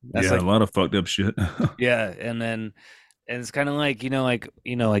 That's Yeah, a like lot of fucked up shit. yeah, and it's kind of like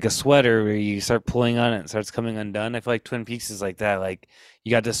like a sweater where you start pulling on it and it starts coming undone. I feel like Twin Peaks is like that. Like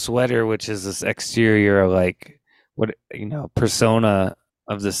you got the sweater, which is this exterior like what persona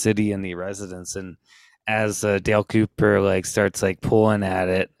of the city and the residents, and as Dale Cooper like starts like pulling at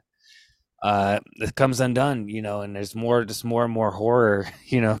it, it comes undone. And there's just more and more horror,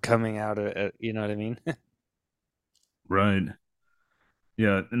 coming out of it. You know what I mean? Right.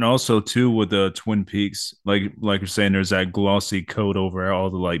 Yeah, and also too with the Twin Peaks, like you're saying, there's that glossy coat over all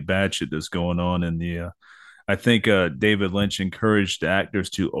the like bad shit that's going on in the I think David Lynch encouraged the actors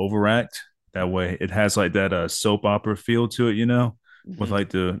to overact. That way, it has like that soap opera feel to it, with Hmm. like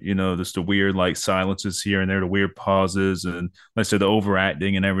the just the weird like silences here and there, the weird pauses, and like I said, the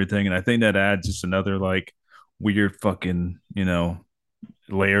overacting and everything. And I think that adds just another like weird fucking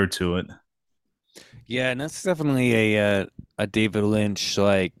layer to it. Yeah, and that's definitely a David Lynch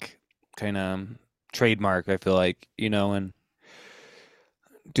like kind of trademark. I feel like and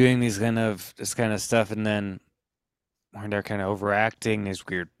doing this kind of stuff, and then when they're kind of overacting, these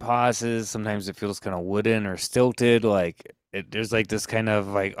weird pauses. Sometimes it feels kind of wooden or stilted. Like there's like this kind of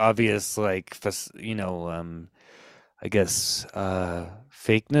like obvious like I guess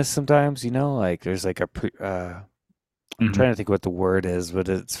fakeness sometimes. Like there's like I'm Hmm. trying to think what the word is, but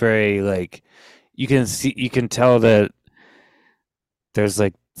it's very like you can tell that there's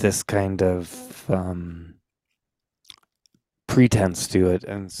like this kind of pretense to it,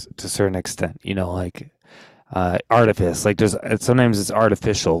 and to a certain extent, like artifice. Like sometimes it's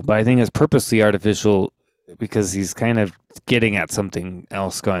artificial, but I think it's purposely artificial because he's kind of getting at something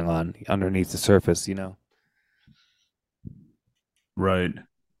else going on underneath the surface. Right.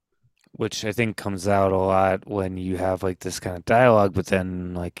 Which I think comes out a lot when you have like this kind of dialogue, but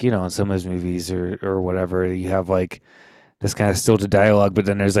then like in some of his movies or whatever, you have like this kind of stilted dialogue, but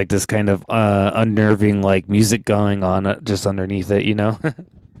then there's like this kind of unnerving like music going on just underneath it.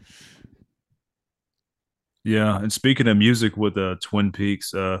 Yeah, and speaking of music with Twin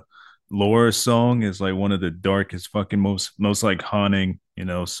Peaks, Laura's song is like one of the darkest, fucking most like haunting,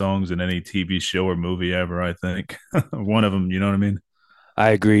 songs in any TV show or movie ever. I think one of them. You know what I mean?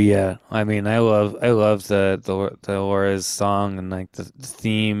 I agree. Yeah, I mean, I love the Laura's song and like the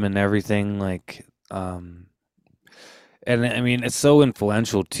theme and everything. Like, and I mean, it's so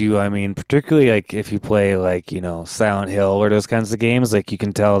influential too. I mean, particularly like if you play like Silent Hill or those kinds of games, like you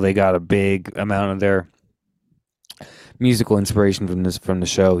can tell they got a big amount of their musical inspiration from the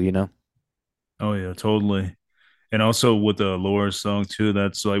show. Oh yeah, totally. And also with the Laura song too,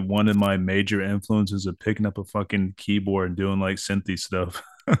 that's like one of my major influences of picking up a fucking keyboard and doing like synthy stuff.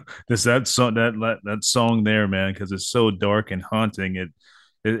 Just that song, that song there, man, because it's so dark and haunting.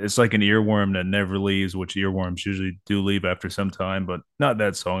 It's like an earworm that never leaves, which earworms usually do leave after some time, but not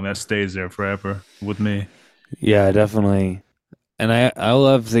that song. That stays there forever with me. Yeah, definitely. And I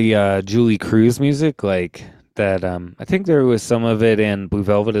love the Julie Cruz music, like that. I think there was some of it in Blue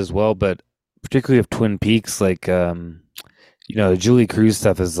Velvet as well, but particularly of Twin Peaks, like the Julie Cruz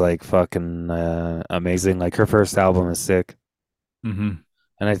stuff is like fucking amazing. Like her first album is sick, Hmm.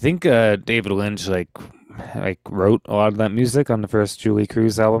 and I think David Lynch like like wrote a lot of that music on the first Julie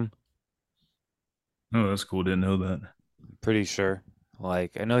Cruz album. Oh, that's cool. Didn't know that. Pretty sure.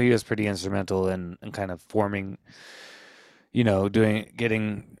 Like I know he was pretty instrumental in kind of forming, you know, doing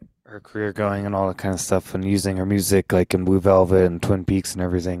getting her career going and all that kind of stuff, and using her music like in Blue Velvet and Twin Peaks and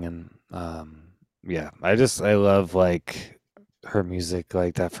everything. And yeah, I love like her music.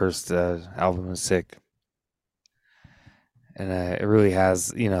 Like that first album was sick, and it really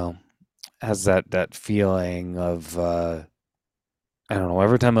has, you know, has that feeling of I don't know.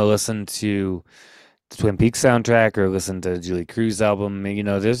 Every time I listen to the Twin Peaks soundtrack or listen to Julie Cruz album, you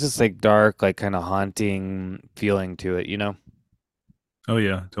know, there's this like dark, like kind of haunting feeling to it, you know. Oh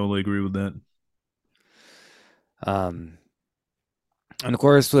yeah, totally agree with that. Um, and of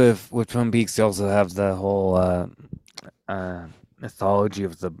course, with Twin Peaks, you also have the whole uh, mythology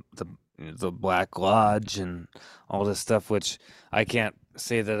of the Black Lodge and all this stuff, which I can't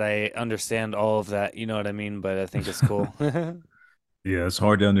say that I understand all of that. You know what I mean? But I think it's cool. Yeah, it's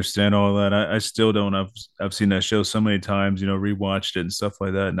hard to understand all that. I still don't. I've seen that show so many times, rewatched it and stuff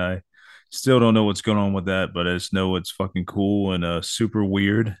like that, and I still don't know what's going on with that. But I just know it's fucking cool and super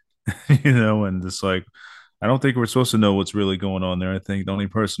weird, and just like I don't think we're supposed to know what's really going on there. I think the only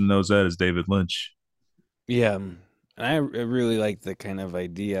person who knows that is David Lynch. Yeah, and I really like the kind of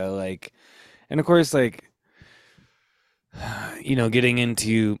idea, like, and of course, like, you know, getting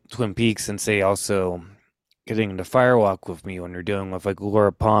into Twin Peaks and say also getting into Firewalk with Me when you're dealing with like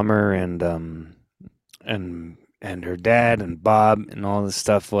Laura Palmer and her dad and Bob and all this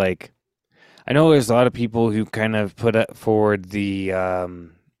stuff. Like, I know there's a lot of people who kind of forward the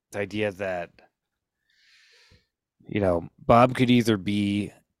idea that, you know, Bob could either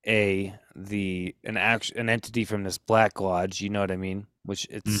be an entity from this Black Lodge, you know what I mean? Which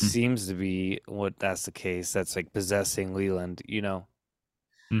it Hmm. seems to be what that's the case. That's like possessing Leland, you know.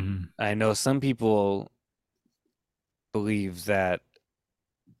 Hmm. I know some people believe that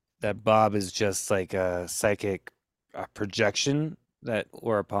Bob is just like a psychic projection that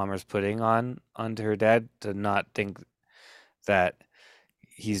Laura Palmer's putting onto her dad to not think that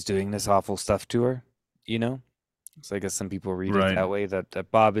he's doing this awful stuff to her, you know? So I guess some people read it Right, that way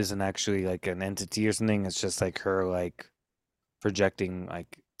that Bob isn't actually like an entity or something. It's just like her like projecting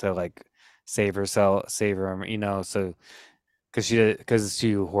like to like save herself, save her, you know. So because it's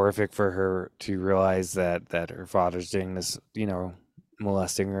too horrific for her to realize that her father's doing this, you know,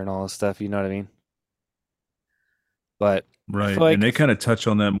 molesting her and all this stuff. You know what I mean? But I right, feel and like they kind of touch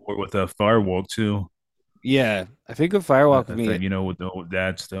on that more with Firewalk too. yeah, I think with Firewalk with I me, think with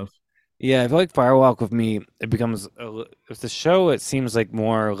that stuff. yeah, I feel like Firewalk with me, it becomes with the show. It seems like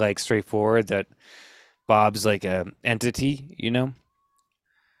more like straightforward that Bob's like a entity, you know.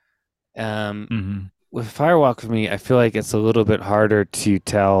 Um, Hmm. with Firewalk with me, I feel like it's a little bit harder to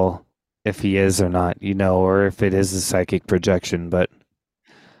tell if he is or not, you know, or if it is a psychic projection. But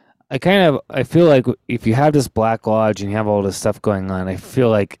I feel like if you have this Black Lodge and you have all this stuff going on, I feel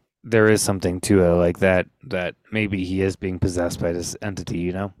like there is something to it, like that maybe he is being possessed by this entity,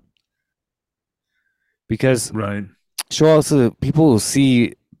 you know? Because Right. sure, also people will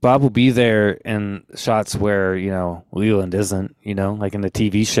see Bob will be there in shots where, you know, Leland isn't, you know, like in the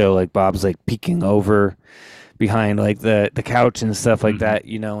TV show, like Bob's like peeking over behind like the couch and stuff like Hmm. that,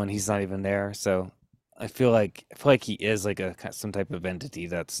 you know, and he's not even there. So I feel like he is like a some type of entity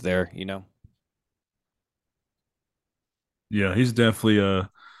that's there, you know. Yeah, he's definitely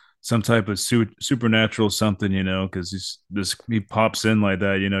some type of supernatural something, because he pops in like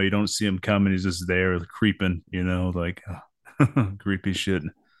that, you don't see him coming, he's just there creeping, like creepy shit.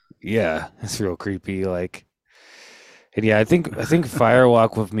 Yeah, it's real creepy. Like, and yeah, I think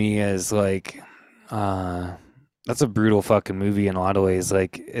Firewalk with Me is like, uh, that's a brutal fucking movie in a lot of ways.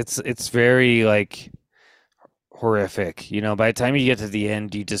 Like, it's very like horrific. You know, by the time you get to the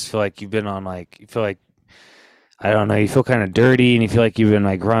end, you just feel like you've been on like you feel like I don't know, you feel kind of dirty, and you feel like you've been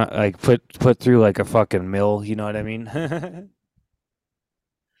like like put through like a fucking mill. You know what I mean?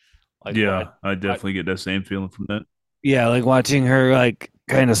 Like what? Yeah, I definitely get that same feeling from that. Yeah, like watching her like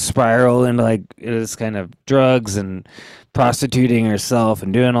kind of spiral into like this kind of drugs and prostituting herself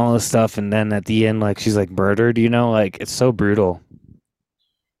and doing all this stuff, and then at the end, like she's like murdered. You know, like it's so brutal,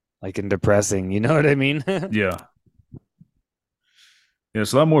 like and depressing. You know what I mean? Yeah. Yeah,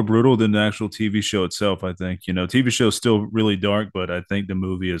 it's a lot more brutal than the actual TV show itself, I think. TV show is still really dark, but I think the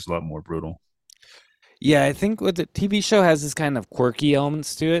movie is a lot more brutal. Yeah, I think what the TV show has this kind of quirky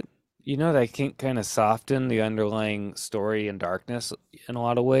elements to it. You know, that can kind of soften the underlying story and darkness in a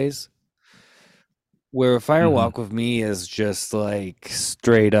lot of ways. Where Hmm. Firewalk with Me is just like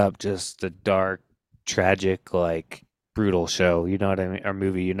straight up just a dark, tragic, like brutal show. You know what I mean? Or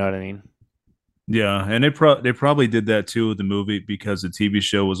movie. You know what I mean? Yeah, and they probably did that too with the movie because the TV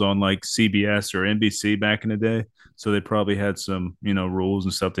show was on like CBS or NBC back in the day. So they probably had some, rules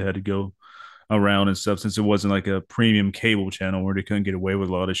and stuff they had to go around and stuff since it wasn't like a premium cable channel where they couldn't get away with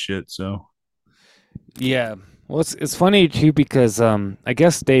a lot of shit. So Yeah. Well, it's funny too because I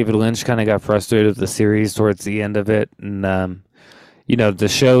guess David Lynch kind of got frustrated with the series towards the end of it, and the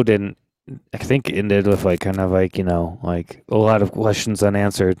show didn't. I think it ended with like kind of like like a lot of questions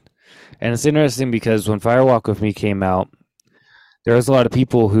unanswered. And it's interesting because when Firewalk with Me came out, there was a lot of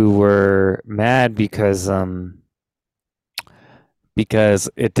people who were mad because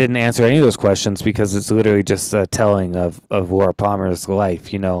it didn't answer any of those questions because it's literally just a telling of Laura Palmer's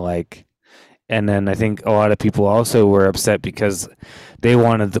life, like. And then I think a lot of people also were upset because they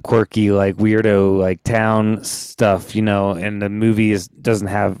wanted the quirky, like weirdo, like town stuff, and the movie doesn't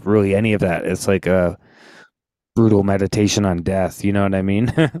have really any of that. It's like a brutal meditation on death. You know what I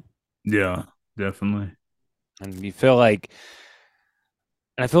mean? yeah, definitely. And you feel like,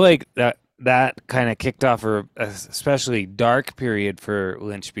 and I feel like that kind of kicked off a especially dark period for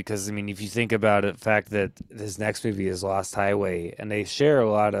Lynch because I mean, if you think about it, the fact that his next movie is Lost Highway, and they share in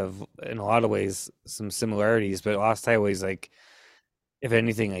a lot of ways, some similarities, but Lost Highway is like, if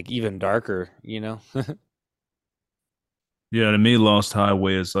anything, like even darker. Yeah, to me, Lost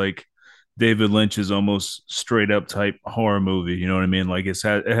Highway is like David Lynch's almost straight up type horror movie. You know what I mean? Like it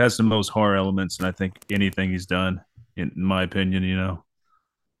has the most horror elements, and I think anything he's done, in my opinion.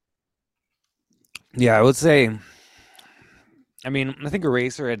 Yeah, I would say. I mean, I think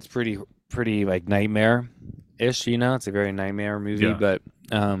Eraserhead's pretty like nightmare ish. It's a very nightmare movie, Yeah, but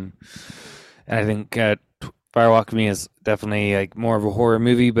um, and I think Firewalk with Me is definitely like more of a horror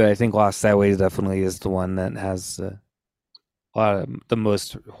movie, but I think Lost Highway definitely is the one that has a lot of the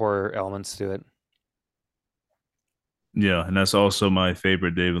most horror elements to it. yeah, and that's also my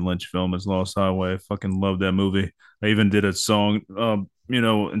favorite David Lynch film is Lost Highway. I fucking love that movie. I even did a song,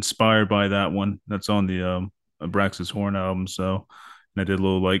 inspired by that one. That's on the Abraxas Horn album. So, and I did a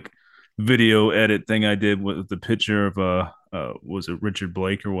little like video edit thing I did with the picture of was it Richard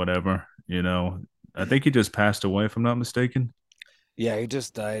Blake or whatever? I think he just passed away, if I'm not mistaken. Yeah, he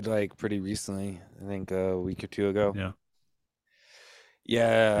just died like pretty recently. I think a week or two ago. Yeah.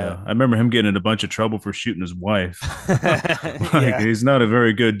 Yeah. Yeah, I remember him getting in a bunch of trouble for shooting his wife. Like Yeah. he's not a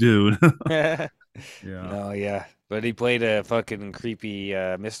very good dude. Yeah. No, yeah. But he played a fucking creepy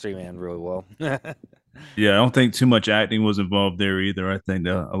mystery man really well. Yeah, I don't think too much acting was involved there either. I think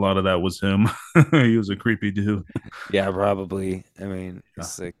a lot of that was him. He was a creepy dude. Yeah, probably. I mean, Yeah.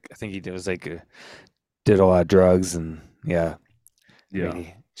 it's like I think he was like did a lot of drugs and yeah, Yeah.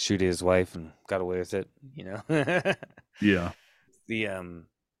 maybe shoot his wife and got away with it. Yeah. The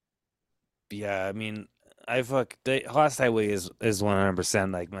yeah, I mean, Lost Highway is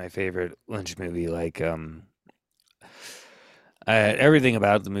 100% like my favorite Lynch movie. Like everything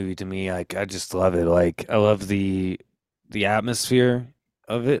about the movie to me, like I just love it. Like I love the atmosphere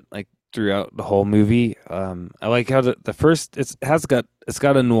of it, like throughout the whole movie. I like how the first it's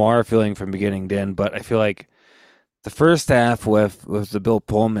got a noir feeling from beginning to end, but I feel like the first half with the Bill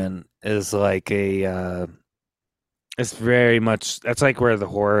Pullman is like it's very much that's like where the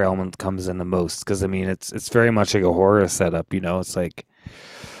horror element comes in the most because I mean it's very much like a horror setup. It's like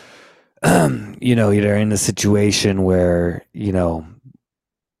you're in a situation where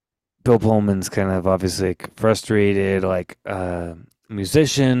Bill Pullman's kind of obviously like frustrated, like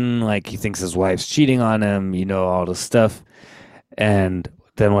musician, like he thinks his wife's cheating on him, all this stuff. And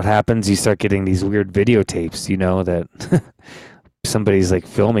then what happens? You start getting these weird videotapes, that somebody's like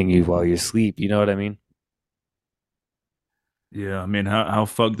filming you while you sleep. You know what I mean? Yeah. I mean, how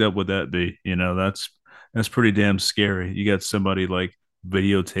fucked up would that be? That's pretty damn scary. You got somebody like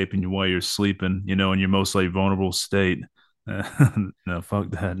videotaping you while you're sleeping, in your most like vulnerable state. No, fuck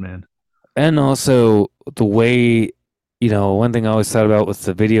that, man. And also the way, one thing I always thought about with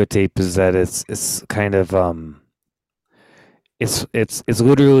the videotape is that it's kind of it's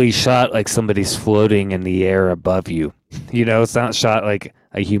literally shot like somebody's floating in the air above you. It's not shot like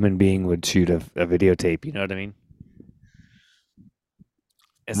a human being would shoot a videotape. You know what I mean?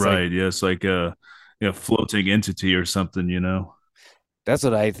 It's like Right. Yeah. It's like a floating entity or something. that's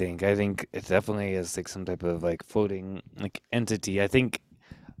what I think. I think it definitely is like some type of like floating like entity. I think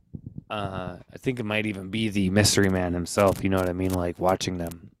it might even be the mystery man himself. You know what I mean? Like watching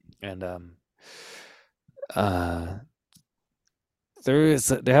them, and uh,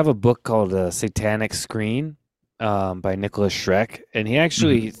 they have a book called Satanic Screen, by Nicholas Schreck, and he Mhm.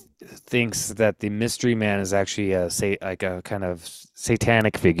 actually thinks that the mystery man is actually like a kind of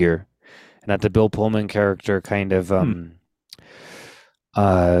satanic figure, and that the Bill Pullman character kind of Hmm.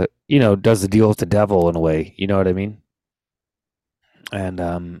 does the deal with the devil in a way. You know what I mean?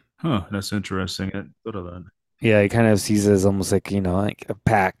 And Huh, that's interesting. I thought of that. yeah, he kind of sees it as almost like like a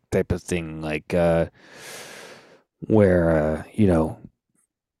pact type of thing, like where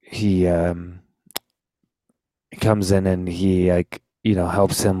he comes in and he like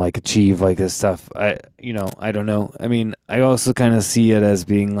helps him like achieve like this stuff. I don't know. I mean, I also kind of see it as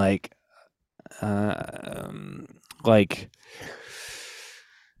being um like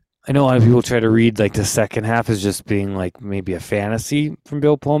I know a lot of people try to read like the second half as just being like maybe a fantasy from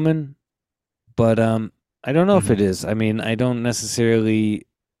Bill Pullman, but I don't know if it Hmm. is. I mean, I don't necessarily,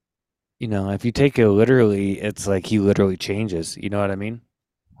 if you take it literally, it's like he literally changes. You know what I mean?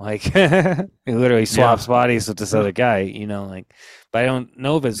 Like he literally Yeah. swaps bodies with this Huh. other guy, like, but I don't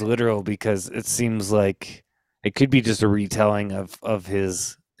know if it's literal because it seems like it could be just a retelling of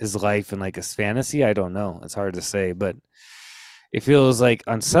his life and like his fantasy. I don't know. It's hard to say, but it feels like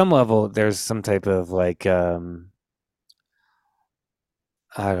on some level there's some type of like I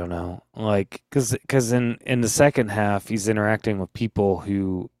don't know, like because in the second half he's interacting with people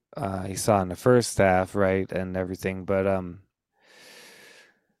who he saw in the first half, right, and everything, but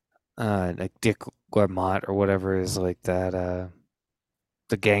like Dick Lamont or whatever is like that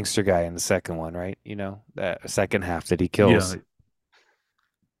the gangster guy in the second one, right? That second half that he Yeah. kills.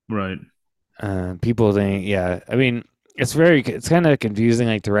 Right. People think, yeah. I mean, it's kind of confusing,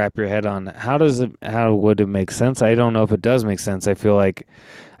 like to wrap your head on how would it make sense? I don't know if it does make sense. I do feel like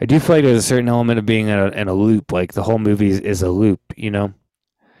there's a certain element of being in a loop, like the whole movie is a loop,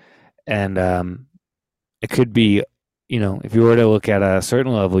 and it could be, if you were to look at a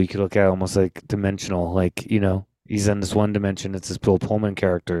certain level, you could look at it almost like dimensional, like he's in this one dimension, it's this Bill Pullman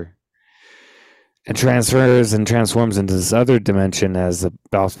character, and transfers and transforms into this other dimension as the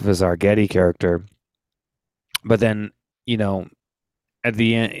Balthazar Getty character. But then, you know, in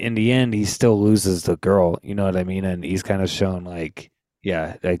the end, he still loses the girl. You know what I mean? And he's kind of shown like,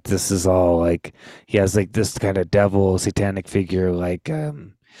 yeah, like this is all like he has like this kind of devil satanic figure, like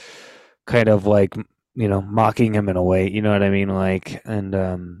kind of like mocking him in a way. You know what I mean? Like, and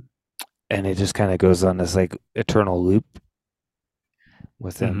it just kind of goes on this like eternal loop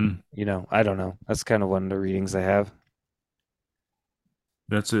with him. Hmm. I don't know. That's kind of one of the readings I have.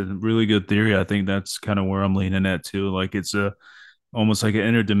 That's a really good theory. I think that's kind of where I'm leaning at too. Like it's a almost like an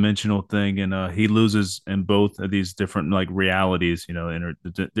interdimensional thing, and he loses in both of these different like realities.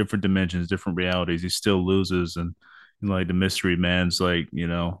 Different dimensions, different realities. He still loses, and like the mystery man's like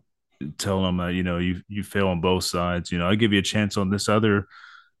telling him that you fail on both sides. I give you a chance on this other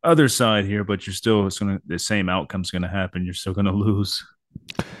side here, but you're still it's gonna the same outcome's gonna happen. You're still gonna lose.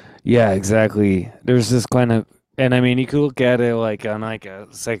 Yeah, exactly. There's this kind of, and I mean, you could look at it like on like a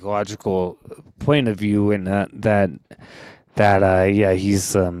psychological point of view, and yeah,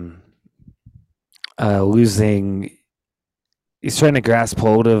 he's losing. He's trying to grasp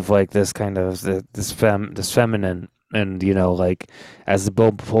hold of like this kind of this feminine, and like as the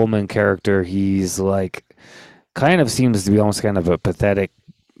Bill Pullman character, he's like kind of seems to be almost kind of a pathetic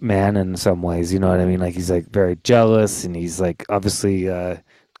man in some ways. You know what I mean? Like he's like very jealous, and he's like obviously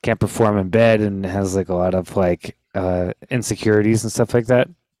can't perform in bed, and has like a lot of like insecurities and stuff like that.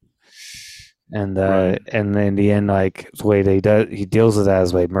 Right. And in the end, like the way he deals with that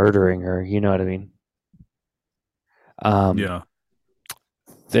is by murdering her. You know what I mean? Um, Yeah.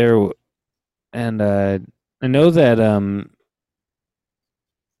 there and I know that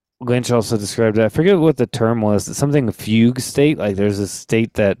Lynch also described it. I forget what the term was. Something fugue state. Like there's a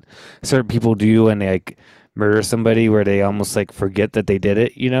state that certain people do when they like murder somebody, where they almost like forget that they did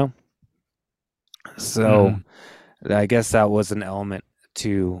it. So Hmm. I guess that was an element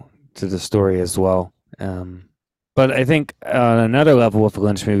to to the story as well. But I think on another level with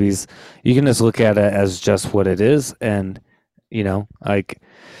Lynch movies, you can just look at it as just what it is, and like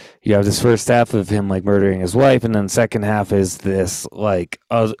you have this first half of him like murdering his wife, and then second half is this like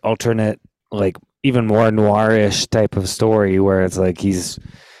alternate, like even more noirish type of story where it's like he's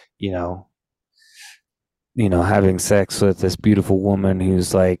you know having sex with this beautiful woman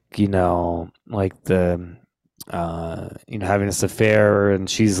who's like the having this affair, and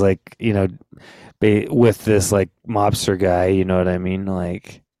she's like with this like mobster guy, you know what I mean,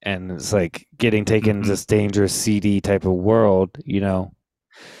 like, and it's like getting taken to Hmm. this dangerous seedy type of world,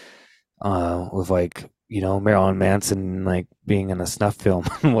 with like Marilyn Manson like being in a snuff film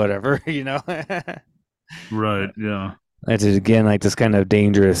whatever. Right. Yeah. It's again like this kind of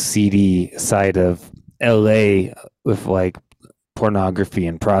dangerous seedy side of LA with like pornography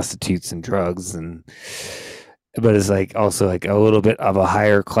and prostitutes and drugs, and but it's like also like a little bit of a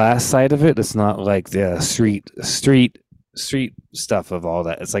higher class side of it. It's not like the street street stuff of all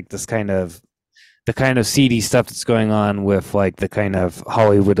that. It's like this kind of the kind of seedy stuff that's going on with like the kind of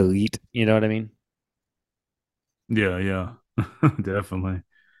Hollywood elite. You know what I mean? Yeah, yeah. Definitely.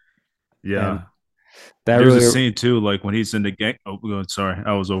 And Yeah. that There's a really. scene too, like when he's in the gang. Oh, sorry,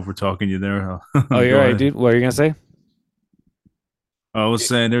 I was over talking you there. Oh, you're Go right, ahead. dude. What are you gonna say? I was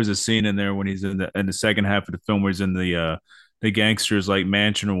saying there's a scene in there when he's in the second half of the film where he's in the gangsters like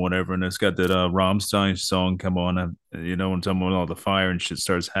mansion or whatever, and it's got that Rammstein song come on, and you know when I'm talking about all the fire and shit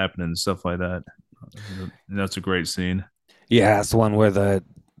starts happening and stuff like that. That's a great scene. Yeah, it's the one where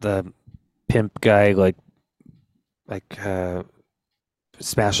the pimp guy like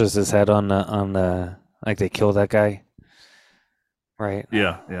smashes his head on the like they kill that guy, right?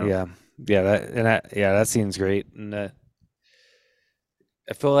 Yeah, yeah. Yeah, yeah. That scene's great, and I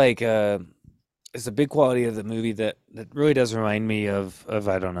feel like it's a big quality of the movie that really does remind me of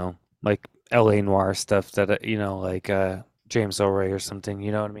I don't know, like L.A. noir stuff that like James Ellroy or something.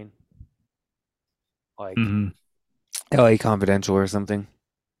 You know what I mean? Like Hmm. L.A. Confidential or something.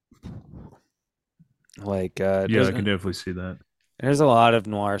 Like Yeah, I can definitely see that. there's a lot of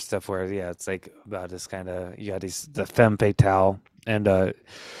noir stuff where yeah, it's like about this kind of you got these the femme fatale and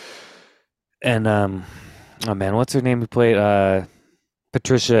and oh man, what's her name who played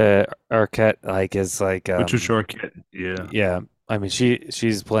Patricia Arquette like is like Patricia Arquette. Yeah. yeah, I mean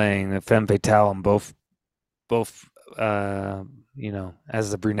she's playing the femme fatale in both uh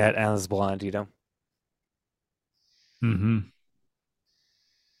as the brunette and as blonde, you know. Hmm.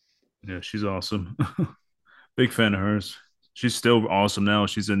 Yeah, she's awesome. Big fan of hers. She's still awesome now.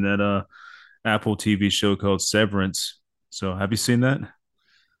 She's in that Apple TV show called Severance. So have you seen that?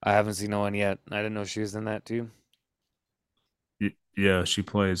 I haven't seen no one yet. I didn't know she was in that too. Yeah, she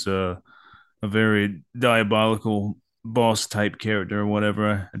plays a very diabolical boss type character or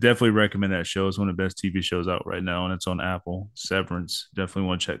whatever. I definitely recommend that show. It's one of the best TV shows out right now, and it's on Apple. Severance. Definitely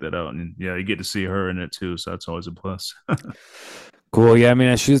want to check that out. And yeah, you get to see her in it too, so that's always a plus. Cool. Yeah, I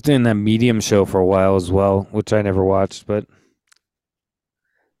mean she was doing that Medium show for a while as well, which I never watched, but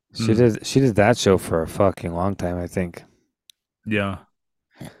she Hmm. did that show for a fucking long time, I think. Yeah.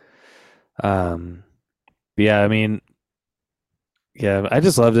 Um, yeah, I mean, yeah, I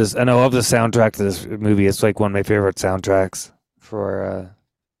just love this, and I love the soundtrack to this movie. It's like one of my favorite soundtracks for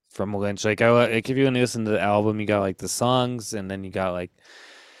from Lynch. Like if you listen to the album, you got like the songs, and then you got like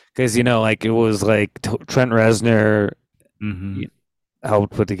because like it was like Trent Reznor Hmm.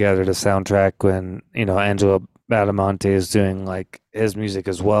 helped put together the soundtrack when Angelo Badamonte is doing like his music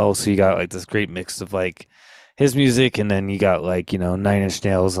as well. So you got like this great mix of like his music, and then you got like Nine Inch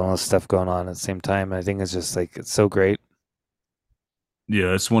Nails and all this stuff going on at the same time. I think it's just like it's so great.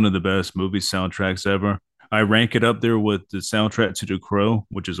 Yeah, it's one of the best movie soundtracks ever. I rank it up there with the soundtrack to The Crow,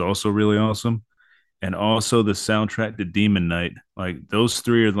 which is also really awesome, and also the soundtrack to Demon Knight. Like those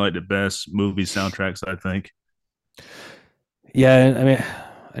three are like the best movie soundtracks, I think. Yeah, I mean,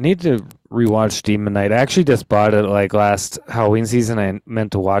 I need to rewatch Demon Knight. I actually just bought it like last Halloween season. I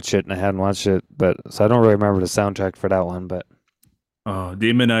meant to watch it and I hadn't watched it, but so I don't really remember the soundtrack for that one. But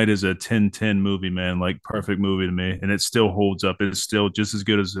Demon Knight is a 10/10 movie, man. Like perfect movie to me, and it still holds up. It's still just as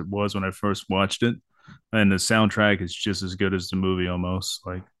good as it was when I first watched it, and the soundtrack is just as good as the movie almost.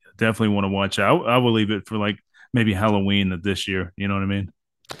 Like definitely want to watch it. I will leave it for like maybe Halloween of this year. You know what I mean?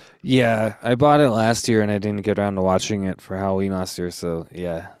 yeah, I bought it last year and I didn't get around to watching it for Halloween last year. So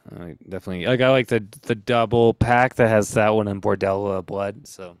yeah, I definitely like I like the double pack that has that one and Bordello Blood.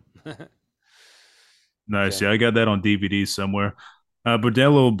 So Nice. yeah. Yeah, I got that on DVD somewhere.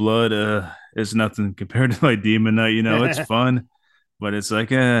 Bordello Blood is nothing compared to like Demon Knight. You know, it's fun, but it's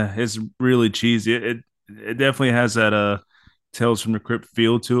like it's really cheesy. It definitely has that Tales from the Crypt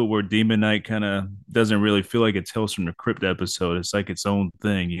feel to it, where Demon Knight kind of doesn't really feel like a Tales from the Crypt episode. It's like its own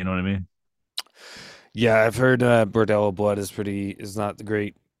thing. You know what I mean? Yeah, I've heard Bordello Blood is not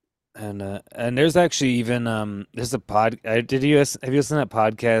great. And there's actually even there's a pod. Did you have you listened to that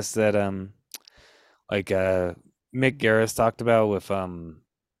podcast that like Mick Garris talked about with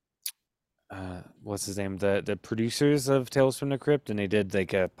what's his name, the producers of Tales from the Crypt, and they did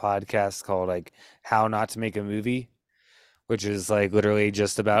like a podcast called like How Not to Make a Movie, which is like literally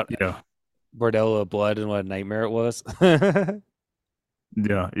just about Yeah. Bordello Blood and what a nightmare it was.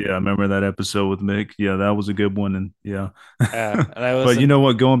 Yeah. I remember that episode with Mick. Yeah, that was a good one. And yeah, And I but you wasn't. know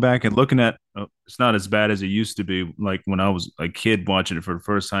what? Going back and looking at, it's not as bad as it used to be. Like when I was a kid watching it for the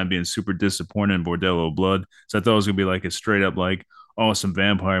first time, being super disappointed in Bordello Blood. So I thought it was gonna be like a straight up like awesome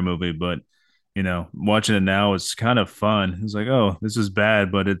vampire movie. But watching it now, it's kind of fun. It's like, oh, this is bad,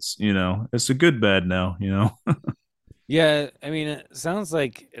 but it's a good bad now. Yeah, I mean, it sounds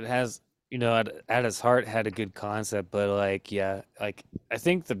like it has. at his heart had a good concept, but like, yeah, like I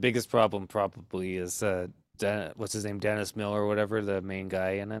think the biggest problem probably is what's his name, Dennis Miller or whatever, the main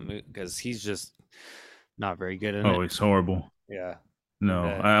guy in it, because he's just not very good in Oh, it. he's horrible. Yeah, and No,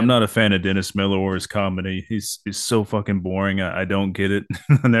 I'm and not a fan of Dennis Miller or his comedy. He's so fucking boring. I don't get it.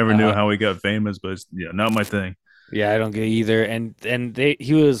 I never knew uh how he got famous, but it's, yeah, not my thing. yeah, I don't get it either. And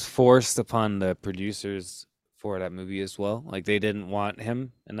he was forced upon the producers for that movie as well. Like they didn't want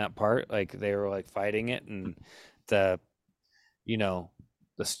him in that part. Like they were like fighting it, and the you know,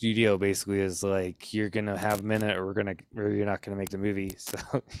 the studio basically is like, you're gonna have a minute, or you're not gonna make the movie.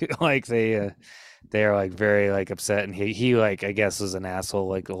 So like they are like very like upset, and he like I guess was an asshole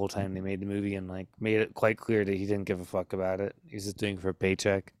like the whole time they made the movie, and like made it quite clear that he didn't give a fuck about it. He was just doing it for a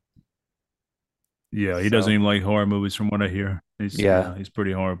paycheck. Yeah, he doesn't So even like horror movies from what I hear. yeah, He's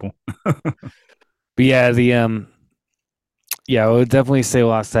pretty horrible. but yeah, the yeah, I would definitely say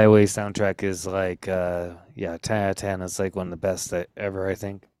Lost Highway soundtrack is like yeah, 10 out of 10. It's like one of the best ever, I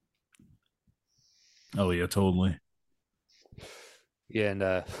think. Oh yeah, totally. Yeah,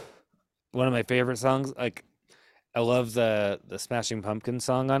 and one of my favorite songs, like I love the Smashing Pumpkins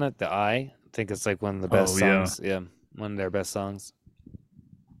song on it, the I think it's like one of the best Oh yeah, songs. Yeah, one of their best songs.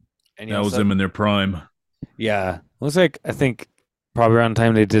 And that was them in their prime. yeah, it was like I think probably around the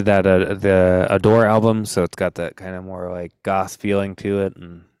time they did that the Adore album, so it's got that kind of more like goth feeling to it,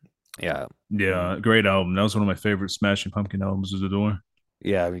 and yeah, Yeah, mm, great album. That was one of my favorite Smashing Pumpkin albums. Was The Door.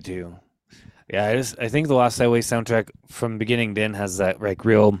 yeah, me too. Yeah, I think the Lost Highway soundtrack from beginning to end has that like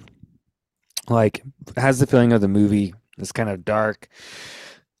real like has the feeling of the movie. It's kind of dark,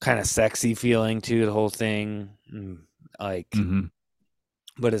 kind of sexy feeling to the whole thing. Like, Hmm.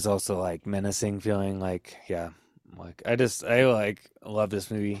 but it's also like menacing feeling. Like, yeah, like I like love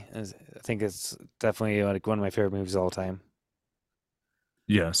this movie. I think it's definitely like one of my favorite movies of all time.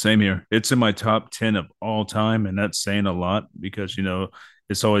 Yeah, same here. It's in my top 10 of all time, and that's saying a lot because,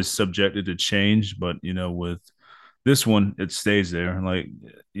 it's always subjected to change. But, with this one, it stays there. Like,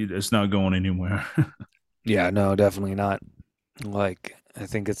 it's not going anywhere. Yeah, no, definitely not. Like, I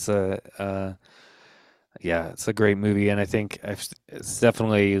think it's yeah, it's a great movie, and I think it's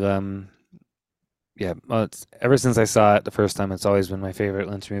definitely yeah. Well, it's ever since I saw it the first time, it's always been my favorite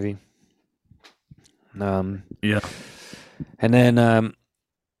Lynch movie. Um, Yeah. and then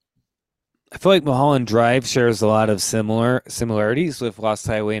I feel like Mulholland Drive shares a lot of similarities with Lost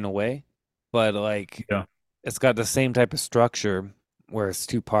Highway in a way, but like Yeah. it's got the same type of structure where it's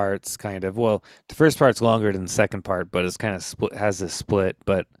two parts, kind of. Well, the first part's longer than the second part, but it's kind of split, has this split.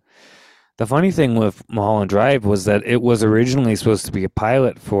 But the funny thing with Mulholland Drive was that it was originally supposed to be a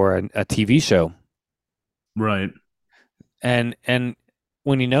pilot for a TV show, Right. and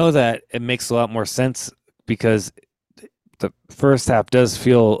when you know that, it makes a lot more sense because the first half does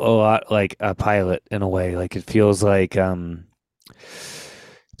feel a lot like a pilot in a way. Like it feels like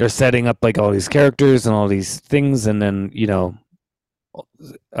they're setting up like all these characters and all these things, and then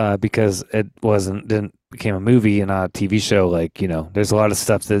because it wasn't didn't became a movie and not a TV show. Like there's a lot of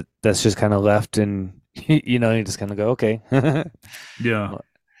stuff that's just kind of left, and you just kind of go okay. Yeah.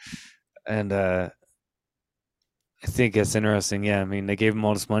 And I think it's interesting. Yeah, I mean they gave him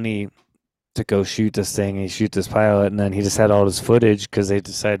all this money to go shoot this thing and shoot this pilot, and then he just had all this footage because they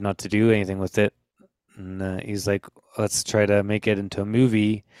decided not to do anything with it. And he's like, let's try to make it into a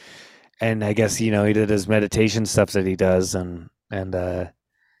movie. And I guess he did his meditation stuff that he does, and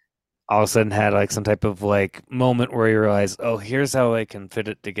all of a sudden had like some type of like moment where he realized, oh, here's how I can fit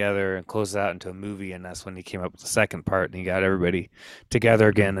it together and close it out into a movie. And that's when he came up with the second part, and he got everybody together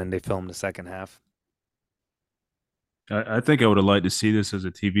again, and they filmed the second half. I think I would have liked to see this as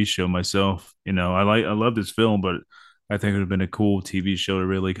a TV show myself. I love this film, but I think it would have been a cool TV show to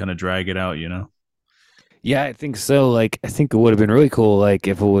really kind of drag it out. Yeah, I think so. Like, I think it would have been really cool, like,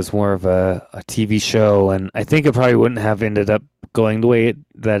 if it was more of a TV show, and I think it probably wouldn't have ended up going the way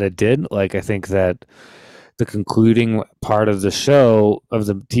that it did. Like, I think that the concluding part of the show, of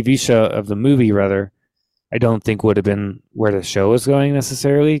the TV show, of the movie, rather, I don't think would have been where the show was going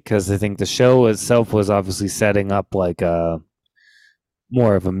necessarily, because I think the show itself was obviously setting up like a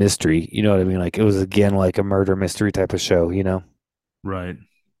more of a mystery. You know what I mean? Like, it was again like a murder mystery type of show, Right.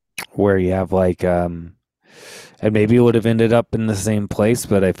 where you have like and maybe it would have ended up in the same place,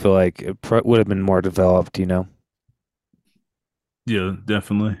 but I feel like it would have been more developed. Yeah,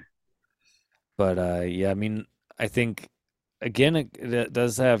 definitely. But yeah, I mean, I think again it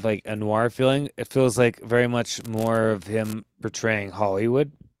does have like a noir feeling. It feels like very much more of him portraying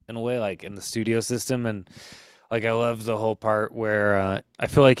Hollywood in a way, like in the studio system, and like I love the whole part where I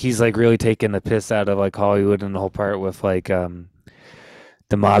feel like he's like really taking the piss out of like Hollywood, and the whole part with like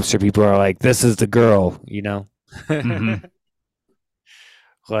the mobster people are like, this is the girl, you know? Hmm.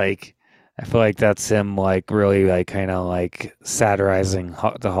 Like, I feel like that's him, like, really, like, kind of like satirizing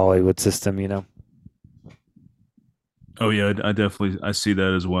the Hollywood system, you know? Oh yeah, I definitely I see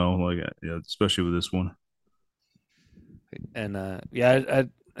that as well. Like yeah, especially with this one. And yeah,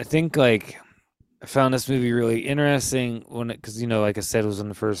 I think like I found this movie really interesting when it, because like I said, it was in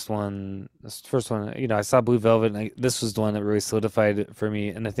the first one. This first one, I saw Blue Velvet, and this was the one that really solidified it for me.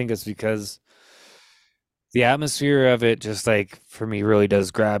 And I think it's because the atmosphere of it, just like for me, really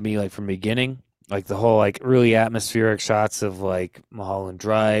does grab me, like from the beginning. Like the whole like really atmospheric shots of like Mulholland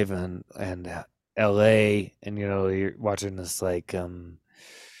Drive and L.A. and you're watching this like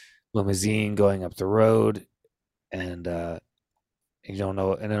limousine going up the road and you don't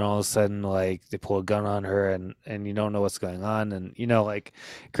know, and then all of a sudden like they pull a gun on her and you don't know what's going on, and like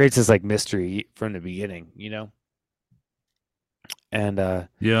it creates this like mystery from the beginning, and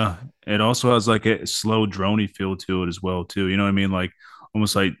Yeah, it also has like a slow droney feel to it as well too. You know what I mean? Like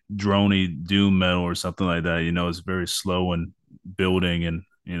almost like droney doom metal or something like that. You know, it's very slow and building and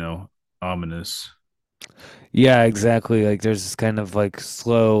ominous. yeah, exactly, like there's this kind of like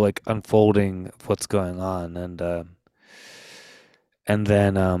slow like unfolding of what's going on, and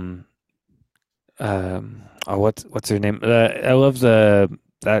then oh, what's her name, I love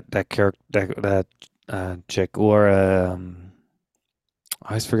that character, that chick, Laura, I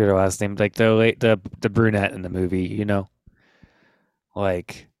always forget her last name, like the brunette in the movie,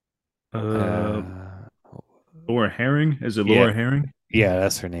 like Uh, uh Laura Herring? Is it yeah, Laura Herring? yeah,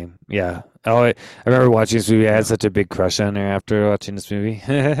 that's her name. Yeah. Oh, I remember watching this movie. I had Yeah, such a big crush on her after watching this movie.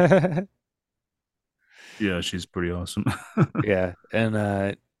 yeah, she's pretty awesome. Yeah,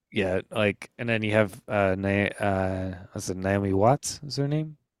 and yeah, like, and then you have what's it, Naomi Watts is her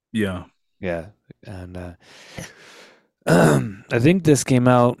name? Yeah. Yeah, and I think this came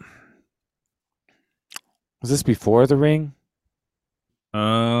out. Was this before The Ring?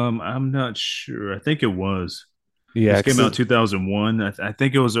 I'm not sure. I think it was. Yeah, This came out 'cause 2001. I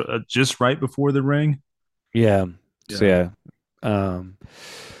think it was just right before The Ring. yeah, so Yeah. yeah, um,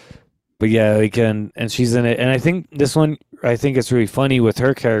 but yeah, like, and she's in it, and I think this one, I think it's really funny with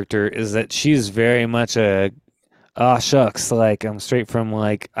her character is that she's very much a, ah, shucks, like I'm straight from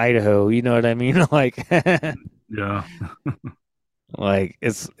like Idaho, you know what I mean? Like, Yeah. like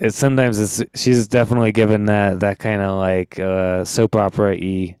it's sometimes it's she's definitely given that kind of like soap opera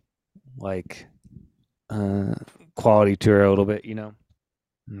y like uh quality to her a little bit,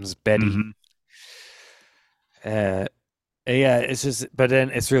 It's Betty. Hmm. Uh, yeah, it's just, but then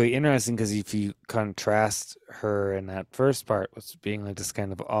it's really interesting because if you contrast her in that first part with being like this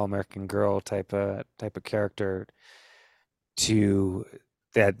kind of all American girl type of character to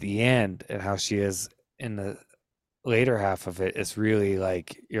at the end and how she is in the later half of it, it's really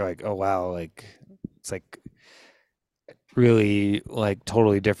like you're like, oh wow, like it's like really like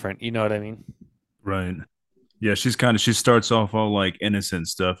totally different. You know what I mean? Right. Yeah, she starts off all like innocent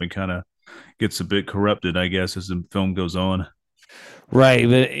stuff and kind of gets a bit corrupted, I guess, as the film goes on. Right,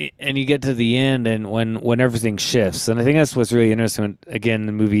 but and you get to the end, and when everything shifts, and I think that's what's really interesting. When, again,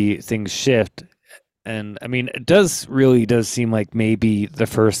 the movie things shift, and I mean, it does seem like maybe the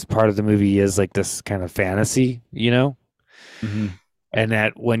first part of the movie is like this kind of fantasy, Hmm. and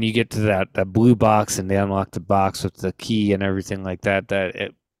that when you get to that blue box and they unlock the box with the key and everything like that,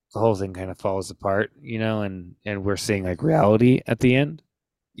 the whole thing kind of falls apart, and we're seeing like reality at the end.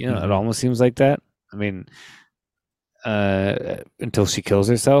 It Hmm. almost seems like that. I mean, until she kills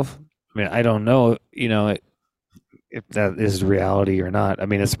herself. I mean, I don't know, if that is reality or not. I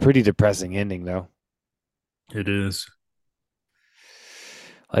mean, it's a pretty depressing ending, though. It is.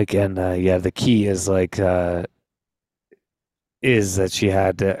 Like, and yeah, the key is like is that she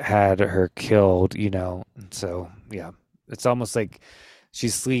had her killed, And so yeah, it's almost like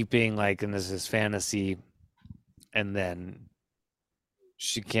she's sleeping, like, and this is fantasy, and then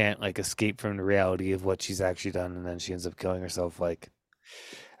she can't like escape from the reality of what she's actually done, and then she ends up killing herself. Like,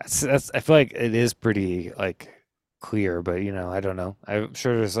 that's I feel like it is pretty like clear, but I don't know. I'm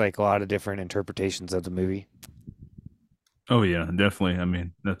sure there's like a lot of different interpretations of the movie. Oh yeah, definitely. I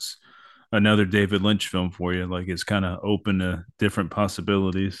mean, that's another David Lynch film for you. Like it's kind of open to different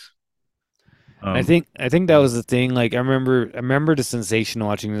possibilities. I Um, think I think that was the thing. Like I remember the sensation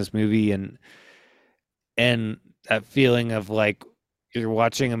watching this movie, and that feeling of like you're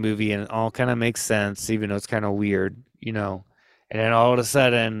watching a movie and it all kind of makes sense, even though it's kind of weird, And then all of a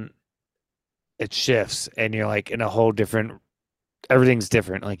sudden it shifts, and you're like in a whole different. Everything's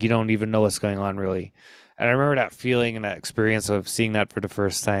different. Like you don't even know what's going on really. And I remember that feeling and that experience of seeing that for the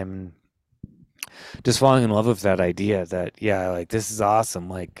first time. just falling in love with that idea that yeah, like this is awesome.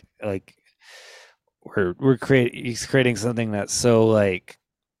 Like he's creating something that's so like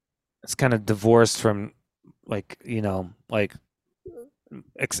it's kind of divorced from like like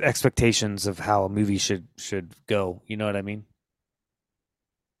expectations of how a movie should go. You know what I mean?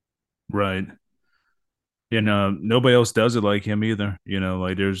 Right. And nobody else does it like him either.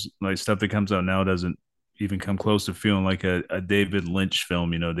 Like there's like stuff that comes out now doesn't even come close to feeling like a David Lynch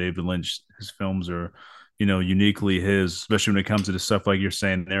film. David Lynch, his films are, uniquely his, especially when it comes to the stuff like you're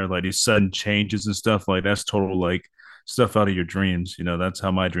saying there, like these sudden changes and stuff. Like that's total like stuff out of your dreams. That's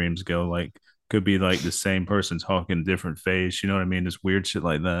how my dreams go. Like could be like the same person talking different phase. You know what I mean? This weird shit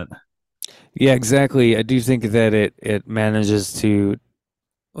like that. Yeah, exactly. I do think that it manages to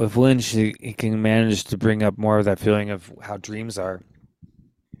with Lynch, he can manage to bring up more of that feeling of how dreams are,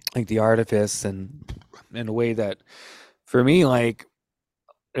 like the artifice, and in a way that, for me, like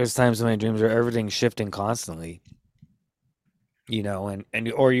there's times in my dreams where everything's shifting constantly,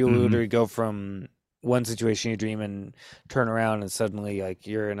 and or you Hmm. literally go from one situation you dream and turn around and suddenly like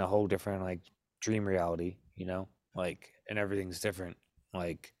you're in a whole different like dream reality, like and everything's different,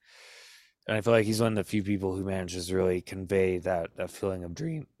 like. And I feel like he's one of the few people who manages to really convey that feeling of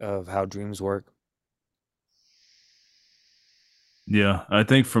dream of how dreams work. Yeah, I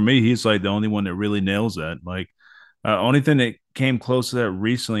think for me, he's like the only one that really nails that. Like, only thing that came close to that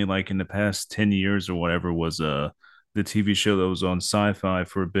recently, like in the past 10 years or whatever, was the TV show that was on Sci-Fi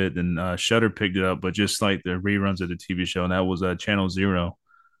for a bit, and Shudder picked it up, but just like the reruns of the TV show, and that was Channel Zero.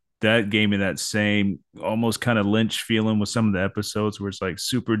 That gave me that same almost kind of Lynch feeling with some of the episodes where it's like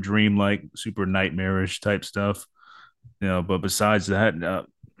super dreamlike, super nightmarish type stuff. But besides that,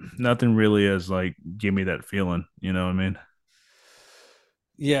 nothing really has like give me that feeling. You know what I mean?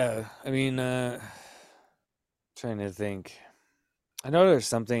 Yeah, I mean, trying to think. I know there's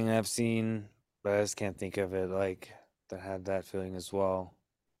something I've seen, but I just can't think of it like that had that feeling as well.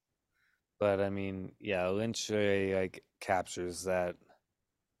 But I mean, yeah, Lynch really like captures that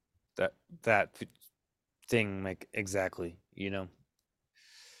that thing like exactly,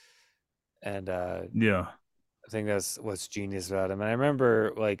 and Yeah. I think that's what's genius about him. And I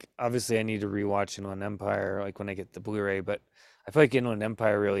remember, like, obviously, I need to rewatch Inland Empire, like when I get the Blu-ray. But I feel like Inland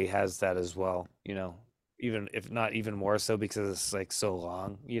Empire really has that as well. Even if not even more so because it's like so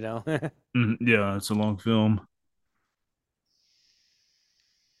long. Mhm. Yeah, it's a long film.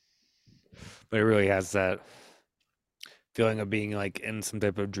 But it really has that feeling of being like in some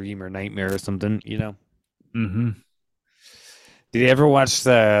type of dream or nightmare or something. Hmm. Did you ever watch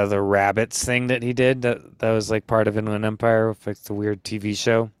the rabbits thing that he did? That was like part of Inland Empire, with like the weird TV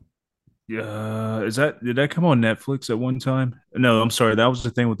show. Yeah, did that come on Netflix at one time? No, I'm sorry. That was the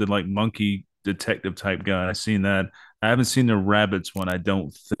thing with the like monkey detective type guy. I seen that. I haven't seen the rabbits one, I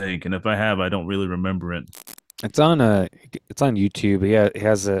don't think. And if I have, I don't really remember it. It's on it's on YouTube. He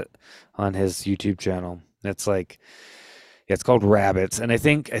has it on his YouTube channel. It's like yeah, it's called Rabbits, and I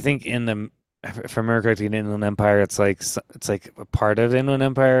think in the if I remember correctly, in Inland Empire, it's like a part of Inland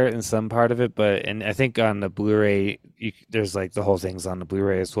Empire and some part of it, but and I think on the Blu-ray, there's like the whole thing's on the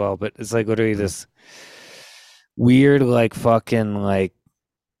Blu-ray as well. But it's like literally Mhm. this weird like fucking like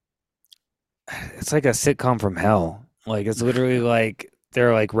it's like a sitcom from hell. Like it's literally like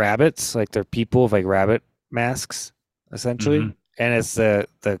they're like rabbits, like they're people with like rabbit masks essentially, Hmm. and it's the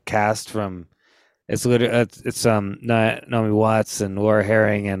cast from it's literally it's Naomi Watts and Laura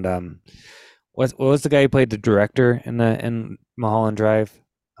Herring and what was the guy who played the director in Mulholland Drive?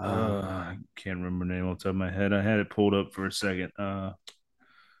 I can't remember the name off the top of my head. I had it pulled up for a second. Let's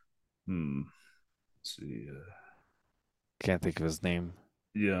see. Can't think of his name.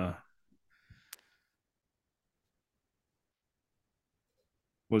 Yeah,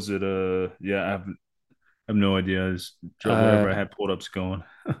 was it? Yeah, I have no idea. I just Uh whatever I had pulled up's going.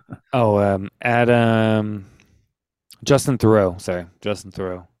 oh Adam Justin Thoreau. Sorry, Justin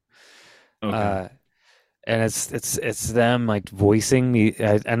Thoreau. Okay. Uh, and it's them like voicing the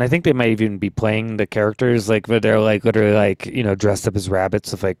and I think they might even be playing the characters like but they're like literally like dressed up as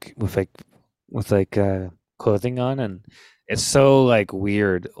rabbits with clothing on and it's so like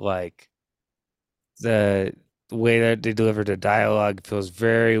weird like the way that they deliver the dialogue feels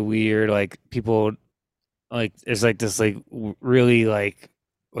very weird like people like it's like this like really like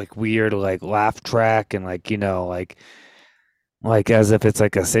weird like laugh track and like like as if it's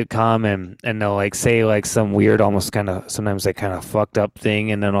like a sitcom and they'll like say like some weird almost kind of sometimes like kind of fucked up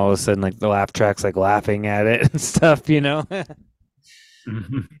thing and then all of a sudden like the laugh track's like laughing at it and stuff.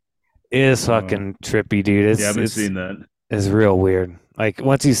 Mhm. It is Uh, fucking trippy, dude. yeah, I it's haven't it's seen that. it's real weird. Like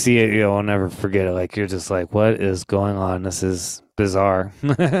once you see it you'll never forget it like you're just like what is going on, this is bizarre.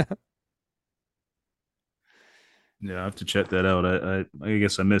 Yeah, I have to check that out. I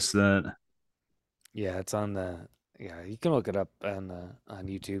guess I missed that. Yeah, it's on the yeah, you can look it up on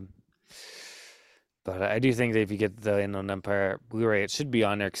YouTube. But I do think that if you get the Inland Empire Blu-ray, it should be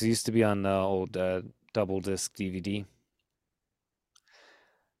on there because it used to be on the old double disc DVD.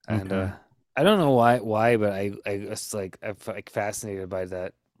 And Okay. I don't know why, but I just like fascinated by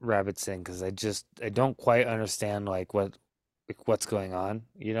that rabbit thing because I don't quite understand like what's going on,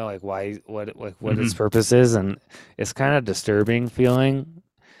 like why what its Hmm. purpose is, and it's kind of disturbing feeling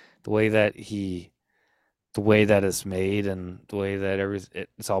the way that the way that it's made and the way that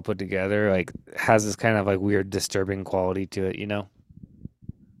it's all put together like has this kind of like weird disturbing quality to it.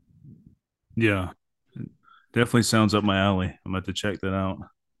 Yeah, definitely sounds up my alley. I'm about to check that out.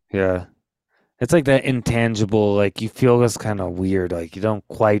 Yeah. It's like that intangible, like you feel this kind of weird, like you don't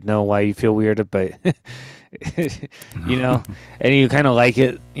quite know why you feel weird, but you know, and you kind of like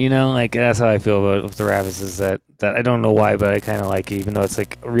it. Like that's how I feel about with the rabbits is that I don't know why, but I kind of like it, even though it's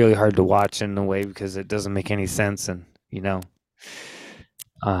like really hard to watch in a way because it doesn't make any sense, and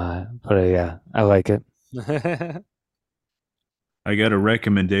but yeah, I like it. I got a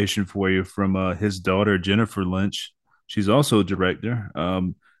recommendation for you from his daughter Jennifer Lynch. She's also a director.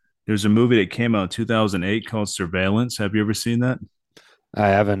 There's a movie that came out in 2008 called Surveillance. Have you ever seen that? I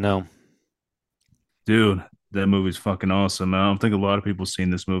haven't no. Dude, that movie's fucking awesome. I don't think a lot of people seen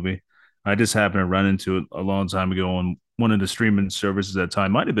this movie. I just happened to run into it a long time ago on one of the streaming services at that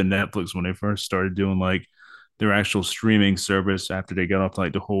time. Might have been Netflix when they first started doing like their actual streaming service after they got off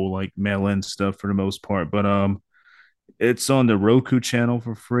like the whole like mail-in stuff for the most part. But it's on the Roku channel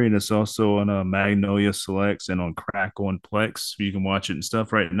for free, and it's also on Magnolia Selects and on Crackle and Plex. So you can watch it and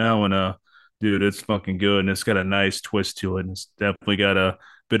stuff right now. And dude, it's fucking good, and it's got a nice twist to it. And it's definitely got a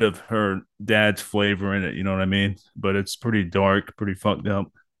bit of her dad's flavor in it. You know what I mean? But it's pretty dark, pretty fucked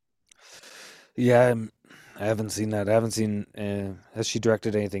up. Yeah, I haven't seen that. I haven't seen. Has she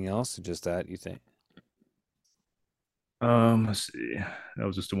directed anything else? Or just that you think? Let's see. That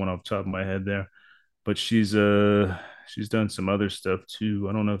was just the one off the top of my head there. But she's done some other stuff too.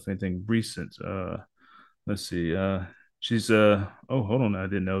 I don't know if anything recent. Let's see. She's oh, hold on, I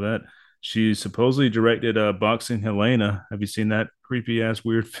didn't know that. She supposedly directed Boxing Helena. Have you seen that creepy ass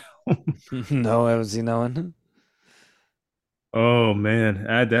weird film? No, I haven't seen that one. Oh man,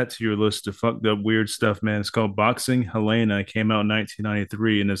 add that to your list of fucked up weird stuff, man. It's called Boxing Helena. It came out in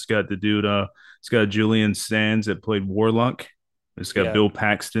 1993, and it's got the dude. It's got Julian Sands that played Warlock. It's got Yeah. Bill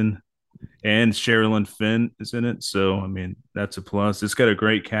Paxton and Sherilyn Fenn is in it. So I mean, that's a plus. It's got a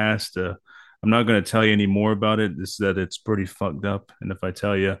great cast. I'm not going to tell you any more about it. It's that it's pretty fucked up, and if I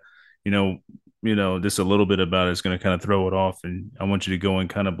tell you, you know, just a little bit about it, it's going to kind of throw it off. And I want you to go in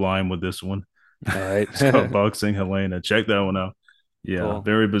kind of blind with this one. All right. It's called Boxing Helena. Check that one out. Yeah, Cool.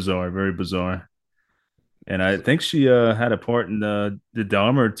 very bizarre, very bizarre. And I think she had a part in the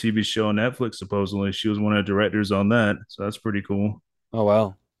Dahmer TV show on Netflix. Supposedly, she was one of the directors on that. So that's pretty cool. Oh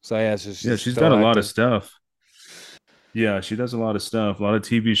wow. So yeah, so Yeah, she's she's done still a lot of active. stuff. Yeah, she does a lot of stuff, a lot of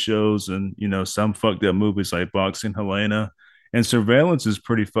TV shows, and some fucked up movies like Boxing Helena. And Surveillance is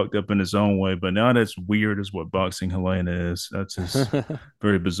pretty fucked up in its own way, but not as weird as what Boxing Helena is. That's his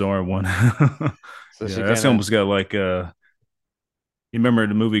very bizarre one. So Yeah, she that's kind of almost got like you remember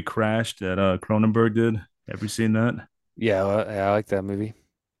the movie Crash that Cronenberg did? Have you seen that? yeah, well, yeah, I like that movie.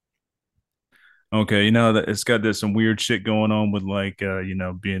 Okay, that it's got this some weird shit going on with like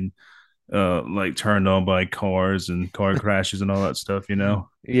being like turned on by cars and car crashes and all that stuff.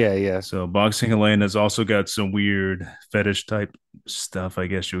 Yeah, yeah. So Boxing Helena's also got some weird fetish type stuff, I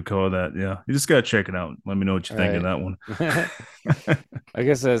guess you would call that. Yeah. You just gotta check it out. Let me know what you All think of right. that one. I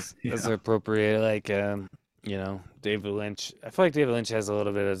guess that's Yeah. appropriate. Like David Lynch. I feel like David Lynch has a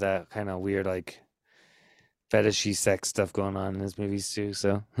little bit of that kind of weird like fetishy sex stuff going on in his movies too.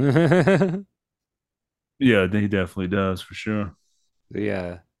 So Yeah, he definitely does for sure.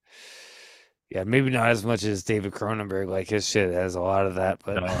 yeah. Yeah, maybe not as much as David Cronenberg. Like his shit has a lot of that,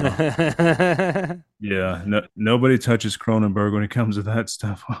 but No. Yeah. No, nobody touches Cronenberg when it comes to that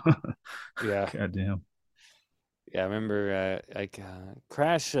stuff. yeah. God damn. Yeah, I remember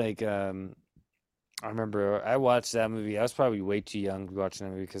Crash. I remember I watched that movie. I was probably way too young to be watching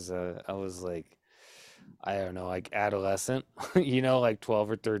that movie because I was like I don't know, like adolescent, like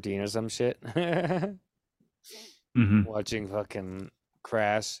 12 or 13 or some shit, Hmm. watching fucking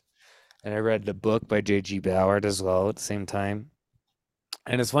Crash. And I read the book by J.G. Ballard as well at the same time.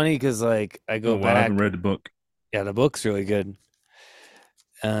 And it's funny because like I Oh go well, I haven't back, read the book. yeah, the book's really good.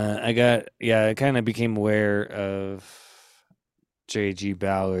 I kind of became aware of J.G.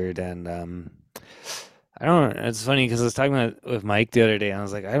 Ballard and I don't. It's funny because I was talking with Mike the other day. And I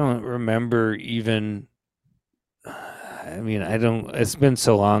was like, I don't remember even I mean, I don't. It's been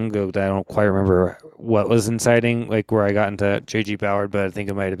so long ago that I don't quite remember what was inciting, like where I got into J.G. Ballard, but I think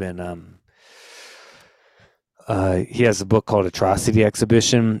it might have been. He has a book called Atrocity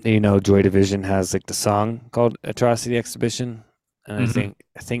Exhibition. You know, Joy Division has like the song called Atrocity Exhibition, and Hmm.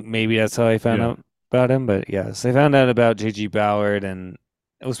 I think maybe that's how I found Yeah. out about him. But yeah, so I found out about J.G. Ballard, and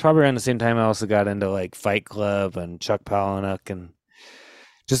it was probably around the same time I also got into like Fight Club and Chuck Palahniuk and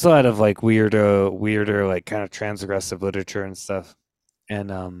just a lot of like weirder, like kind of transgressive literature and stuff.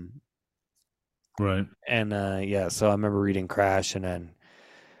 And Right. yeah, so I remember reading Crash, and then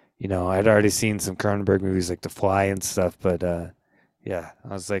I'd already seen some Cronenberg movies like The Fly and stuff, but yeah, I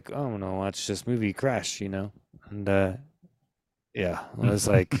was like, oh, I'm gonna watch this movie Crash, and yeah, I was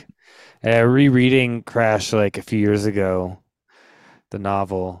like, rereading Crash like a few years ago, the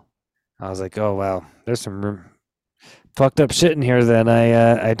novel. I was like, oh wow, there's some fucked up shit in here that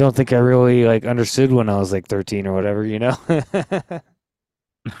I don't think I really like understood when I was like 13 or whatever, you know.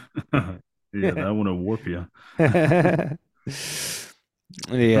 Yeah, that one will warp you.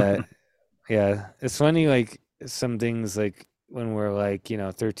 Yeah, yeah. It's funny, like some things like when we're like,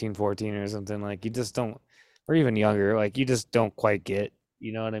 13, 14 or something, like you just don't, or even younger, like you just don't quite get,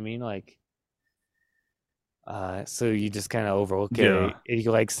 you know what I mean? Like, so you just kind of overlook Yeah. it.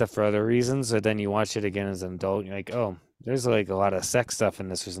 You like stuff for other reasons, but then you watch it again as an adult, and you're like, oh, there's like a lot of sex stuff in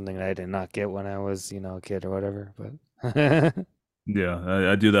this or something that I did not get when I was, a kid or whatever. But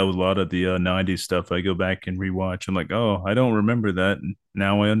Yeah, I do that with a lot of the 90s stuff. I go back and rewatch. I'm like, oh, I don't remember that. And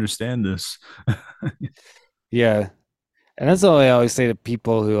now I understand this. yeah, and that's all I always say to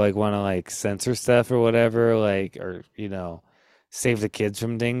people who like want to like censor stuff or whatever, like or save the kids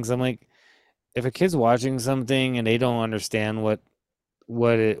from things. I'm like, if a kid's watching something and they don't understand what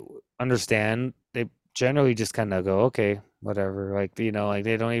it understand, they generally just kind of go, okay, whatever. Like like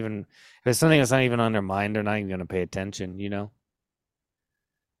they don't even if it's something that's not even on their mind, they're not even gonna pay attention.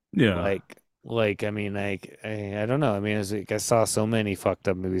 Yeah. Like I mean, like I don't know. I mean, it's like I saw so many fucked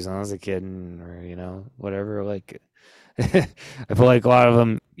up movies when I was a kid, or whatever. Like I feel like a lot of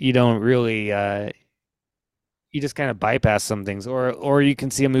them you don't really you just kind of bypass some things, or you can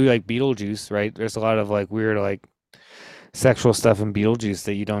see a movie like Beetlejuice, right? There's a lot of like weird like sexual stuff in Beetlejuice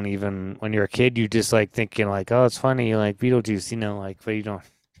that you don't even when you're a kid you just like thinking like, oh, it's funny, you like Beetlejuice, like, but you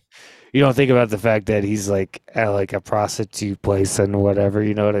don't think about the fact that he's like at like a prostitute place and whatever,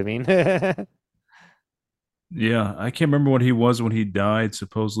 you know what I mean? Yeah. I can't remember what he was when he died.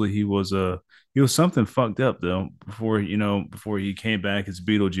 Supposedly he was something fucked up though before he came back as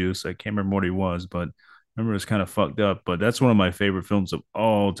Beetlejuice. I can't remember what he was, but I remember it was kind of fucked up. But that's one of my favorite films of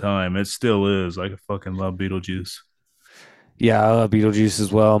all time. It still is. Like, I fucking love Beetlejuice. Yeah, I love Beetlejuice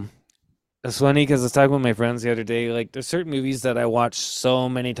as well. It's funny because I was talking with my friends the other day. Like, there's certain movies that I watched so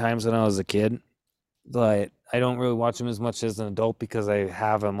many times when I was a kid, but I don't really watch them as much as an adult because I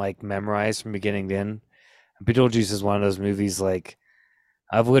have them like memorized from beginning to end. Beetlejuice is one of those movies like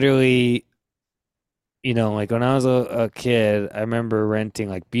I've literally, like when I was a kid, I remember renting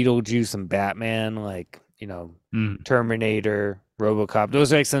like Beetlejuice and Batman, like, Mm. Terminator, RoboCop.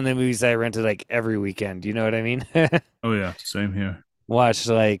 Those are like some of the movies I rented like every weekend. You know what I mean? Oh yeah, same here. Watched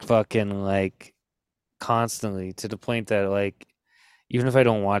like fucking like constantly to the point that like even if I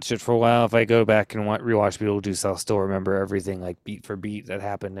don't watch it for a while, if I go back and rewatch Beetlejuice, I'll still remember everything like beat for beat that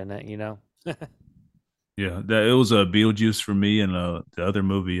happened in it. Yeah, that it was a Beetlejuice for me, and the other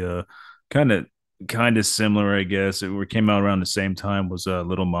movie, kind of kind of similar, I guess. It came out around the same time was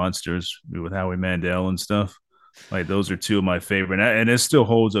Little Monsters with Howie Mandel and stuff. Like, those are two of my favorite, and it still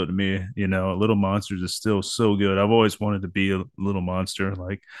holds up to me. Little Monsters is still so good. I've always wanted to be a little monster.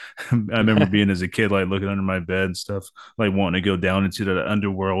 Like, I remember being as a kid, like looking under my bed and stuff, like wanting to go down into the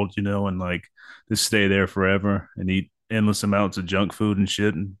underworld, and like just stay there forever and eat endless amounts of junk food and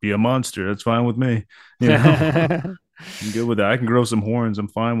shit and be a monster. That's fine with me. You know, I'm good with that. I can grow some horns. I'm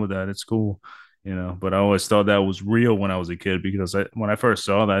fine with that. It's cool. But I always thought that was real when I was a kid because when I first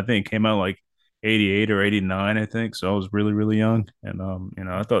saw that, I think it came out like 88 or 89, I think. So I was really, really young. And,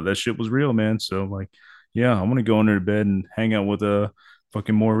 I thought that shit was real, man. So, like, yeah, I'm going to go under the bed and hang out with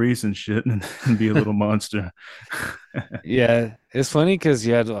fucking Maurice and shit and be a little monster. Yeah, it's funny because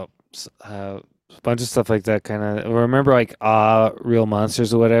you had a bunch of stuff like that. Kind of remember like Real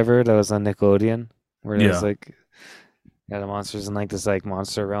Monsters or whatever that was on Nickelodeon, where there was Yeah. like the monsters in like this like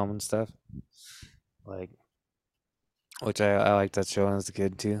monster realm and stuff. Like, which I liked that show as a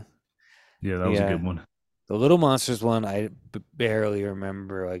kid too. Yeah, that was a Yeah, good one. the Little Monsters one I barely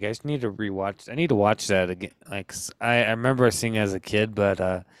remember. Like, I just need to rewatch. I need to watch that again. Like, I remember seeing it as a kid, but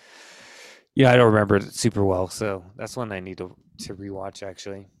yeah, I don't remember it super well. So that's one I need to rewatch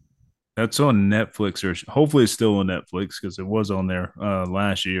actually. That's on Netflix, or hopefully it's still on Netflix because it was on there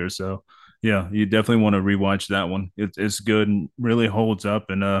last year. So yeah, you definitely want to rewatch that one. It's good and really holds up,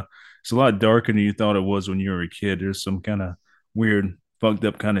 and it's a lot darker than you thought it was when you were a kid. There's some kind of weird, fucked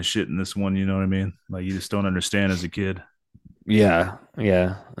up kind of shit in this one. You know what I mean? Like you just don't understand as a kid. Yeah,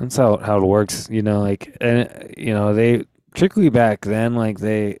 yeah, that's how it works. Like, and they particularly back then, like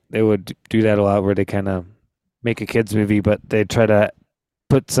they would do that a lot, where they kind of make a kids movie, but they try to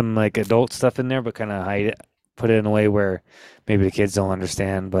put some like adult stuff in there, but kind of hide it, put it in a way where maybe the kids don't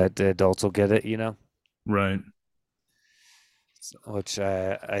understand, but the adults will get it. Right? Which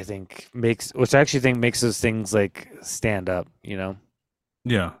which I actually think makes those things like stand up.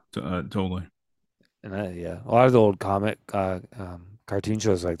 Yeah, totally. And yeah, a lot of the old comic cartoon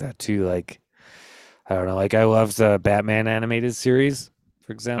shows like that too. Like, I don't know, like I love the Batman animated series,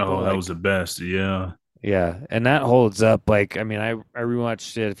 for example. Oh, that was Like, the best. Yeah. yeah, and that holds up. Like, I mean, I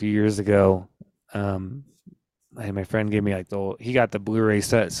rewatched it a few years ago. Um, my friend gave me like he got the Blu-ray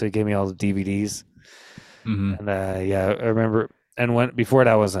set, so he gave me all the DVDs. Hmm. And yeah, I remember. And when before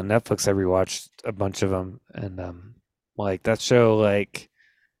that was on Netflix, I rewatched a bunch of them. And like that show, like,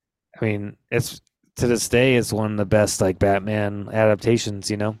 I mean, it's to this day, it's one of the best like Batman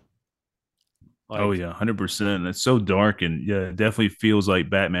adaptations. Oh Like, yeah, 100%. It's so dark, and yeah, it definitely feels like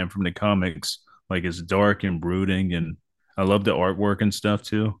Batman from the comics. Like it's dark and brooding, and I love the artwork and stuff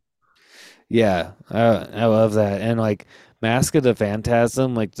too. yeah, I love that. And like Mask of the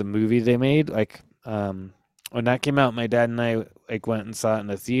Phantasm, like the movie they made, like when that came out, my dad and I like went and saw it in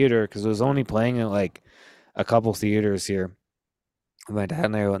the theater because it was only playing at like a couple theaters here. My dad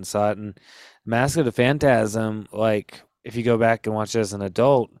and I went and saw it, and Mask of the Phantasm, like if you go back and watch it as an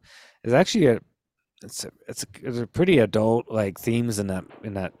adult, is actually it's a pretty adult like themes in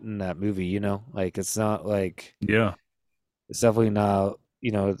that movie. Like it's not like Yeah, it's definitely not.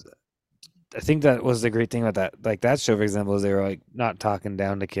 I think that was the great thing about that, like that show, for example, is they were like not talking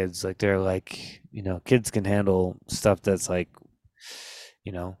down to kids. Like they're like, kids can handle stuff that's like,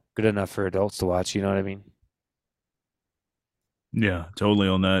 good enough for adults to watch. You know what I mean? yeah, totally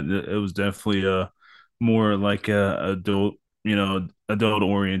on that. It was definitely more like adult, adult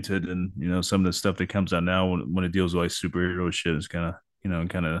oriented, and some of the stuff that comes out now when it deals with like superhero shit is kind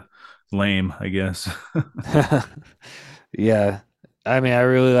of lame, I guess. Yeah, I mean, I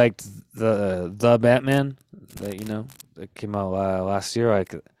really liked the Batman that came out last year.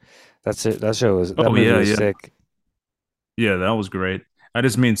 Like that's it. That Oh movie yeah, was yeah. sick. Yeah, that was great. I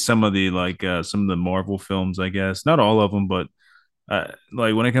just mean some of the Marvel films, I guess. Not all of them, but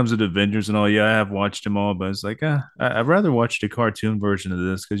like when it comes to the Avengers and all, yeah, I have watched them all, but it's like I'd rather watch the cartoon version of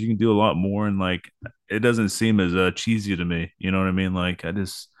this because you can do a lot more and like it doesn't seem as cheesy to me. You know what I mean? Like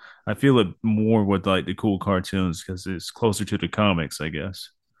I feel it more with like the cool cartoons because it's closer to the comics, I guess.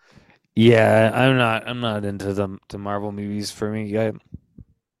 Yeah, I'm not into the Marvel movies for me. I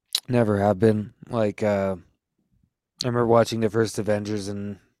never have been. Like I remember watching the first Avengers,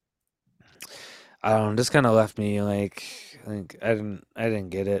 and I don't know, just kind of left me like I didn't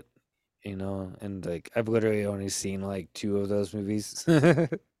get it. And like I've literally only seen like two of those movies.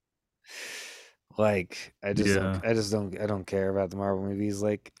 Like Yeah. I don't care about the Marvel movies,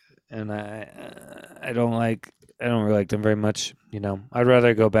 like, and I don't really like them very much. I'd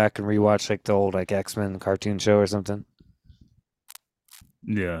rather go back and rewatch like the old like X-Men cartoon show or something.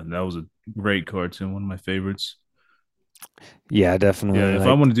 Yeah, that was a great cartoon, one of my favorites. Yeah, Yeah, definitely. if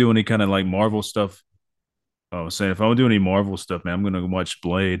I Like, want to do any kind of like Marvel stuff, I was saying if I want to do any Marvel stuff, man, I'm gonna watch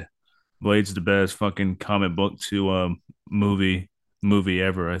Blade. Blade's the best fucking comic book to movie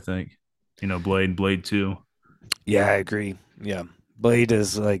ever, I think. Blade 2. yeah, I agree. Yeah, Blade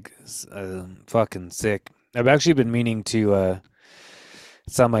is like fucking sick. I've actually been meaning to.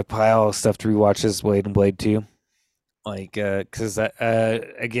 It's on my pile of stuff to rewatch this Blade and Blade 2. Like, because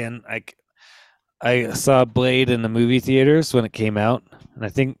again, I saw Blade in the movie theaters when it came out, and I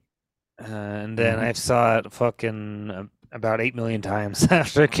think, and then Hmm. I saw it fucking about 8 million times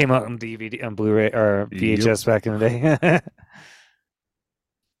after it came out on DVD, on Blu-ray or Yep. VHS back in the day.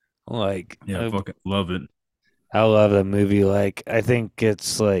 Like, Yeah, fucking love it. I love the movie. Like, I think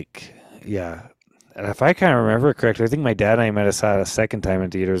it's like, yeah. And if I kind of remember correctly, I think my dad and I might have saw it a second time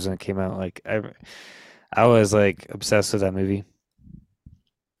in theaters when it came out. Like, I was like obsessed with that movie.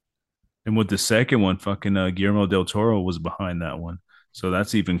 And with the second one, fucking Guillermo del Toro was behind that one. So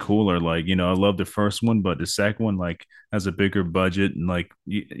that's even cooler. Like, I love the first one, but the second one, like, has a bigger budget. And, like,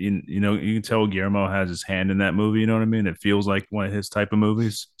 you can tell Guillermo has his hand in that movie. You know what I mean? It feels like one of his type of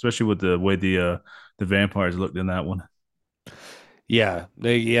movies, especially with the way the vampires looked in that one. Yeah,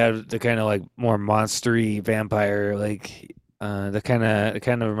 the kind of like more monstery vampire like. That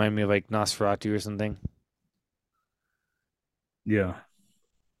kind of remind me of like Nosferatu or something. Yeah.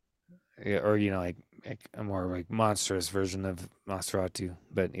 Yeah, or like a more like monstrous version of Nosferatu.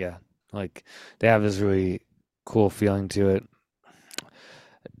 But yeah, like they have this really cool feeling to it.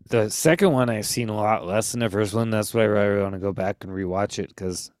 The second one I've seen a lot less than the first one. That's why I really want to go back and rewatch it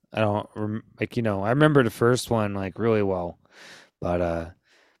because I don't like I remember the first one like really well, but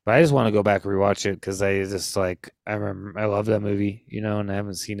I just want to go back and rewatch it because I just like I remember I love that movie, and I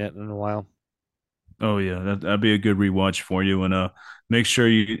haven't seen it in a while. Oh yeah, that'd be a good rewatch for you, and make sure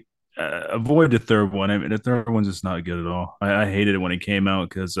you avoid the third one. I mean, the third one's just not good at all. I hated it when it came out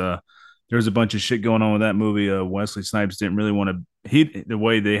because there was a bunch of shit going on with that movie. Wesley Snipes didn't really want to. The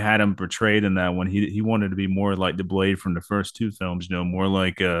way they had him portrayed in that one. He wanted to be more like the Blade from the first two films. More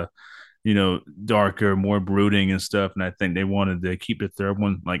like darker, more brooding and stuff. And I think they wanted to keep the third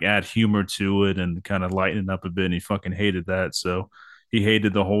one, like add humor to it and kind of lighten it up a bit. And he fucking hated that. So he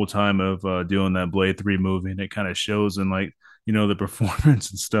hated the whole time of doing that Blade 3 movie. And it kind of shows in like, the performance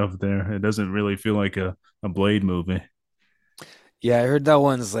and stuff there. It doesn't really feel like a Blade movie. Yeah, I heard that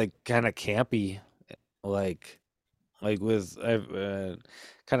one's like kind of campy, like with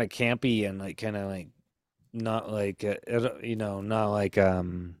kind of campy and like kind of like not like not like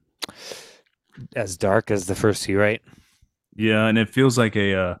as dark as the first two, right? Yeah, and it feels like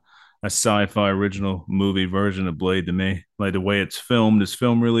a sci-fi original movie version of Blade to me. Like the way it's filmed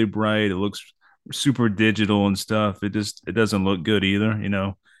really bright. It looks super digital and stuff. It doesn't look good either.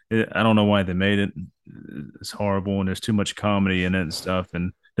 I don't know why they made it. It's horrible, and there's too much comedy in it and stuff.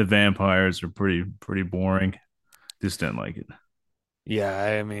 And the vampires are pretty boring. Just didn't like it. Yeah,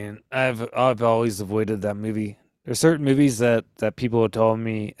 I mean, I've always avoided that movie. There's certain movies that people have told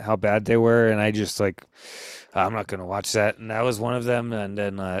me how bad they were, and I just like I'm not gonna watch that. And that was one of them. And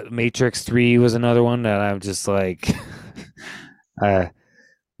then Matrix 3 was another one that I'm just like, uh,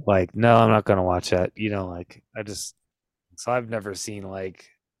 like no, I'm not gonna watch that. Like I just so I've never seen like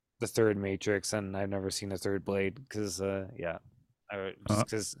the third Matrix, and I've never seen the third Blade because yeah, just Uh,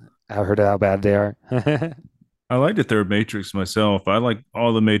 because I heard how bad they are. I like the third Matrix myself. I like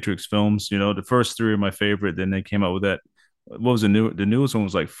all the Matrix films. The first three are my favorite. Then they came out with that. What was the newest one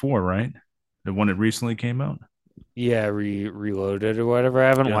was like four, right? The one that recently came out. Yeah, reloaded or whatever. I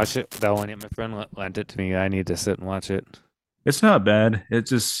haven't Yeah. watched it that one yet. My friend lent it to me. I need to sit and watch it. It's not bad.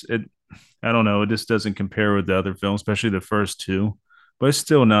 I don't know. It just doesn't compare with the other films, especially the first two. But it's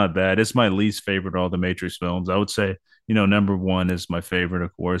still not bad. It's my least favorite of all the Matrix films. I would say, number one is my favorite,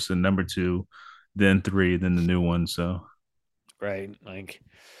 of course, and number two, then three, then the new one. So Right. Like,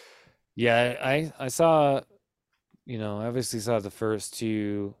 yeah, I saw, I obviously saw the first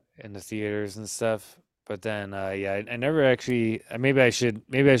two in the theaters and stuff. But then, yeah, I never actually. Maybe I should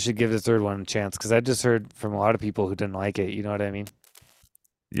give the third one a chance because I just heard from a lot of people who didn't like it. You know what I mean?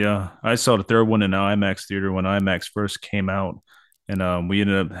 yeah, I saw the third one in an IMAX theater when IMAX first came out, and we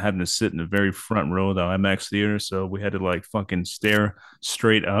ended up having to sit in the very front row of the IMAX theater, so we had to like fucking stare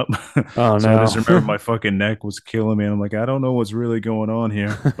straight up. Oh So I no. just remember my fucking neck was killing me. And I'm like, I don't know what's really going on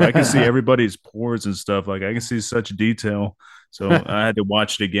here, but I can see everybody's pores and stuff. Like I can see such detail. So I had to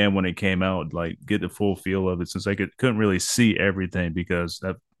watch it again when it came out, like get the full feel of it, since couldn't really see everything because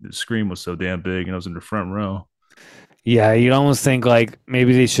that the screen was so damn big, and I was in the front row. Yeah, you'd almost think like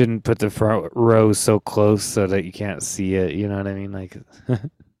maybe they shouldn't put the front row so close so that you can't see it. You know what I mean? Like,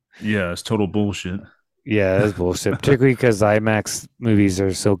 Yeah, it's total bullshit. yeah, that's bullshit. Particularly because IMAX movies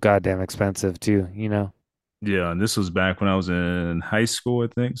are so goddamn expensive too. Yeah, and this was back when I was in high school, I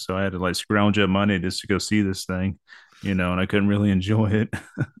think. So I had to like scrounge up money just to go see this thing, and I couldn't really enjoy it.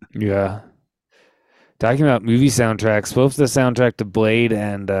 Yeah. Talking about movie soundtracks, both the soundtrack to Blade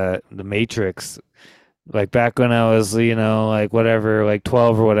and The Matrix. Like back when I was, like whatever, like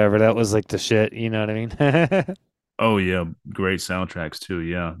 12 or whatever, that was like the shit. You know what I mean? Oh yeah, great soundtracks too.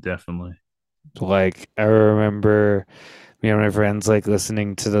 Yeah, definitely. Like I remember me and my friends like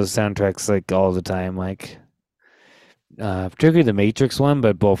listening to those soundtracks like all the time. Like particularly the Matrix one,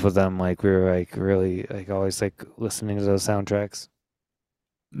 but both of them, like we were like really like always like listening to those soundtracks.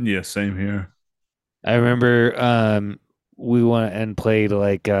 Yeah, same here. I remember we went and played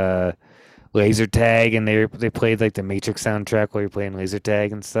like laser tag, and they played like the Matrix soundtrack while you're playing laser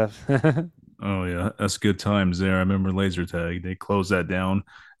tag and stuff. Oh yeah, that's good times there. I remember laser tag. They closed that down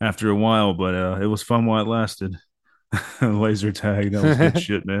after a while, but it was fun while it lasted. Laser tag, that was good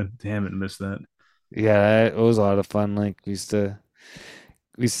shit, man. Damn it, missed that. Yeah, it was a lot of fun. Like we used to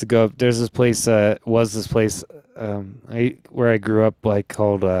go up. There's this place. Was this place where I grew up, like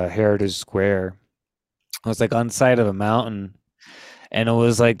called Heritage Square. It was like on the side of a mountain, and it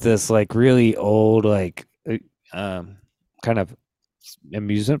was like this like really old um kind of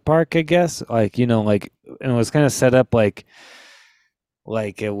amusement park, I guess. Like, like, and it was kind of set up like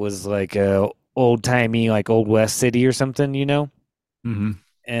it was like a old timey, like old West city or something, Hmm.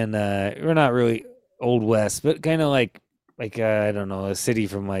 and we're not really old West, but kind of like I don't know, a city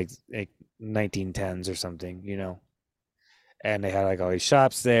from like 1910s or something, and they had like all these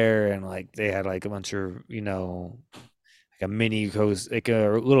shops there, and like they had like a bunch of like a mini coast, like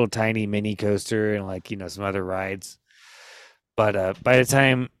a little tiny mini coaster, and like some other rides. But by the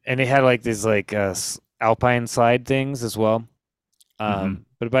time, and they had like these like alpine slide things as well. Hmm.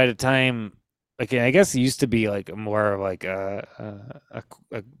 But by the time, like I guess it used to be like more of like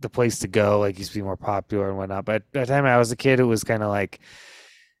the place to go, like used to be more popular and whatnot. But by the time I was a kid, it was kind of like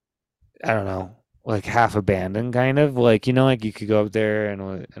I don't know, like half abandoned, kind of like like you could go up there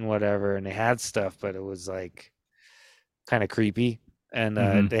and whatever, and they had stuff, but it was like kind of creepy. And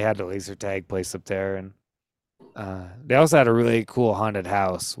Hmm. they had the laser tag place up there, and they also had a really cool haunted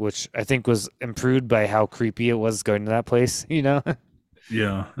house, which I think was improved by how creepy it was going to that place.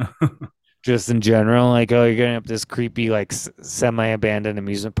 Yeah. Just in general, like oh, you're going up this creepy like semi-abandoned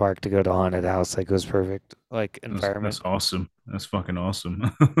amusement park to go to haunted house. Like it was perfect, like That's environment. awesome. That's fucking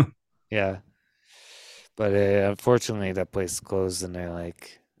awesome. Yeah, but unfortunately, that place closed, and they're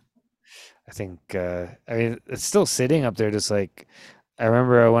like, I think, I mean, it's still sitting up there, just like. I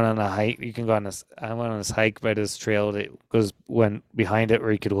remember I went on a hike. You can go on this. I went on this hike by this trail that went behind it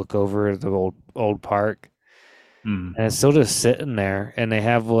where you could look over the old park, Mm. and it's still just sitting there. And they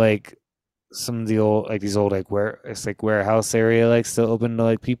have like some of the old like these old like where it's like warehouse area like still open to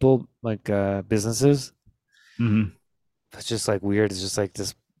like people like businesses. Hmm. It's just like weird. It's just like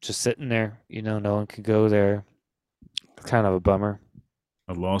this just sitting there. No one could go there. It's kind of a bummer.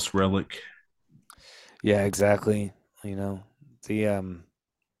 A lost relic. Yeah, exactly. You know the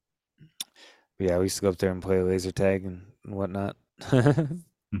yeah, we used to go up there and play laser tag and whatnot.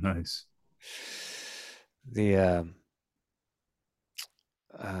 Nice. the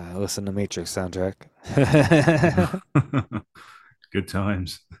listen to Matrix soundtrack. Good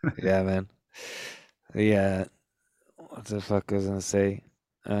times. Yeah, man. Yeah, what the fuck was I gonna say?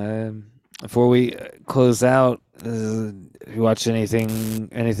 Before we close out, you watch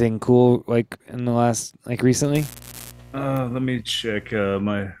anything cool like in the last like recently? Let me check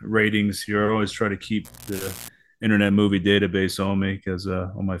my ratings here. I always try to keep the Internet Movie Database on me because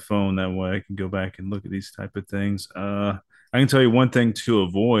on my phone that way I can go back and look at these type of things. I can tell you one thing to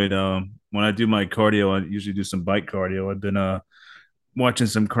avoid. When I do my cardio, I usually do some bike cardio. I've been watching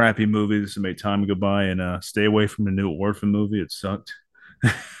some crappy movies to make time go by and stay away from the new Orphan movie. It sucked.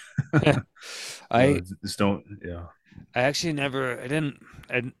 So I just don't. Yeah. I actually never I didn't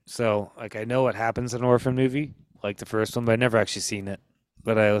so like I know what happens in an orphan movie like the first one, but I never actually seen it.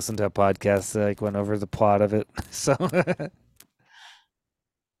 But I listened to a podcast that like went over the plot of it. So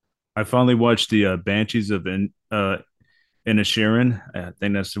I finally watched the Banshees of Inisherin. I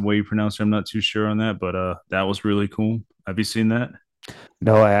think that's the way you pronounce it. I'm not too sure on that, but that was really cool. Have you seen that?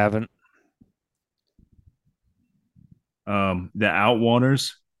 no, I haven't. The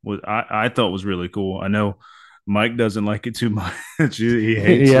Outwaters was I thought was really cool. I know Mike doesn't like it too much. He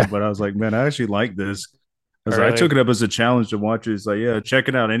hates Yeah. it, but I was like, man, I actually like this because I Really took it up as a challenge to watch it. It's like, yeah, check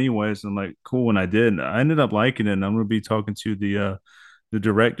it out anyways. And I'm like, cool. When I did, I ended up liking it. And I'm going to be talking to the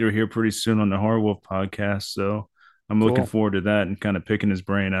director here pretty soon on the Horrorwolf podcast. So I'm looking cool. forward to that and kind of picking his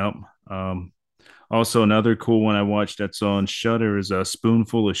brain out. Um, Also, another cool one I watched that's on Shutter is A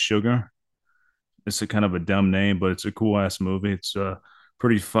Spoonful of Sugar. It's a kind of a dumb name, but it's a cool ass movie. It's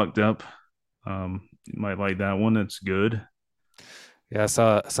pretty fucked up. You might like that one. It's good. Yeah, I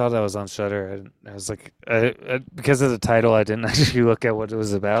saw that was on Shutter, and I was like, because of the title, I didn't actually look at what it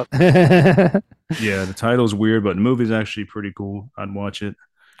was about. Yeah, the title's weird, but the movie's actually pretty cool. I'd watch it.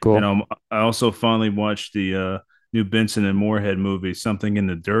 And Cool. I also finally watched the new Benson and Moorhead movie, Something in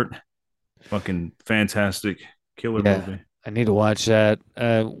the Dirt. Fucking fantastic, killer Yeah, movie. I need to watch that.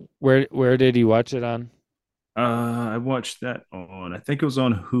 Where did you watch it on? I watched that on. I think it was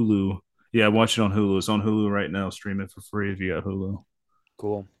on Hulu. Yeah, I watched it on Hulu. It's on Hulu right now, streaming for free if you got Hulu.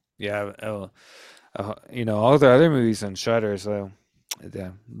 Cool. Yeah. All the other movies on Shutter, so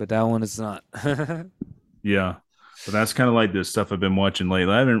yeah, but that one is not. Yeah, but that's kind of like the stuff I've been watching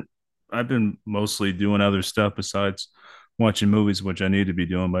lately. I've been mostly doing other stuff besides watching movies, which I need to be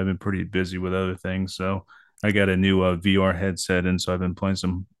doing. But I've been pretty busy with other things. So I got a new VR headset, and so I've been playing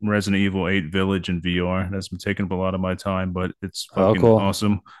some Resident Evil 8 Village in VR. That's been taking up a lot of my time, but it's Oh, fucking cool.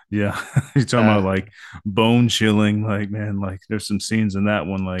 awesome. Yeah, you're talking about Uh, like bone chilling. Like man, like there's some scenes in that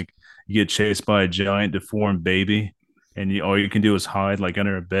one like you get chased by a giant deformed baby and all you can do is hide like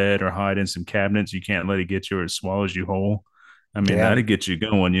under a bed or hide in some cabinets. You can't let it get you or it swallows you whole. I mean, Yeah, that'd get you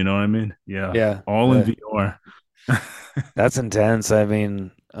going. You know what I mean? Yeah, yeah, all in VR. that's intense. I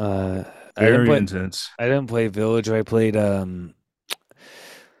mean, I didn't Very play. intense. I didn't play Village. I played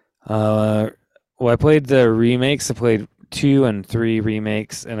uh well, I played the remakes. I played 2 and 3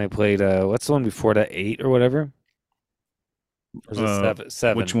 remakes, and I played what's the one before that, 8 or whatever? Or was it Uh, seven?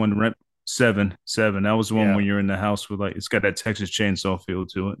 which Seven. one? Seven, seven. That was the one Yeah. when you're in the house with like it's got that Texas chainsaw feel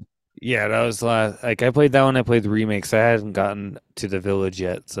to it. Yeah, that was last. Like I played that one. I played the remakes. I hadn't gotten to the Village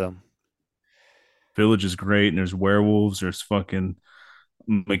yet, so Village is great, and there's werewolves. There's fucking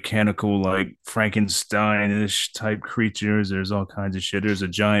mechanical like Frankenstein-ish type creatures. There's all kinds of shit. There's a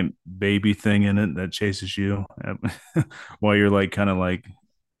giant baby thing in it that chases you while you're like kind of like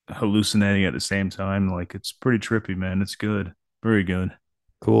hallucinating at the same time. Like it's pretty trippy, man. It's good, very good.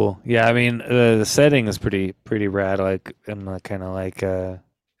 cool. Yeah, I mean the setting is pretty rad. Like in the kind of like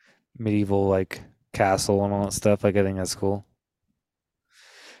medieval like castle and all that stuff. Like I think that's cool.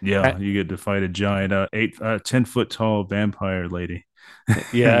 I, Yeah, you get to fight a giant 10 foot tall vampire lady. And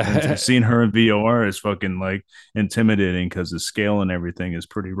yeah, seeing her in VR is fucking like intimidating because the scale and everything is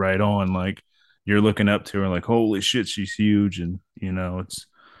pretty right on. Like you're looking up to her like, holy shit, she's huge, and it's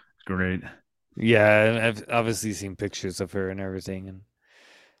great. yeah. I've obviously seen pictures of her and everything, and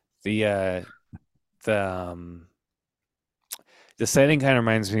the uh the um the setting kind of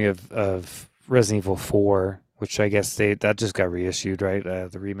reminds me of Resident Evil 4, which I guess that just got reissued, right?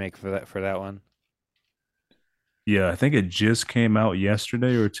 The remake for that one. Yeah, I think it just came out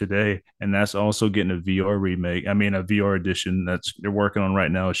yesterday or today, and that's also getting a VR remake. I mean, a VR edition that's they're working on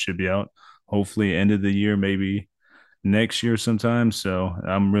right now. It should be out hopefully end of the year, maybe next year sometime. So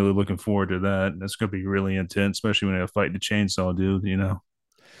I'm really looking forward to that. That's gonna be really intense, especially when I fight the chainsaw dude.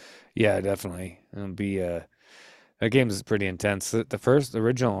 Yeah, definitely. It'll be that game is pretty intense. The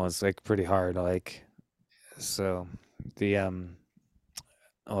original was like pretty hard. Like so, the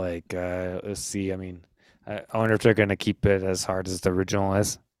let's see. I mean, I wonder if they're gonna keep it as hard as the original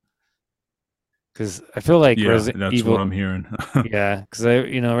is. Because I feel like Yeah, Resident that's what Evil, I'm hearing. yeah. Because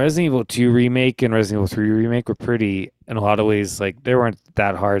Resident Evil 2 remake and Resident Evil 3 remake were pretty in a lot of ways. Like they weren't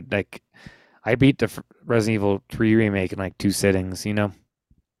that hard. Like I beat the Resident Evil 3 remake in like 2 sittings.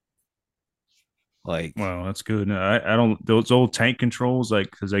 Like Wow, that's good. No, I don't those old tank controls like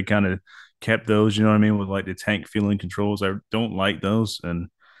because they kind of kept those. You know what I mean with like the tank feeling controls. I don't like those, and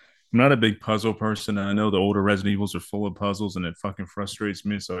I'm not a big puzzle person. I know the older Resident Evils are full of puzzles, and it fucking frustrates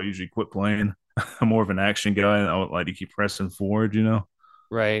me. So I usually quit playing. I'm more of an action guy, and I would like to keep pressing forward.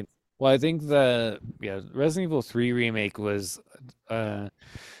 right. Well, I think the yeah Resident Evil 3 remake was uh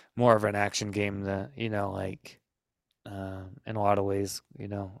more of an action game than like in a lot of ways,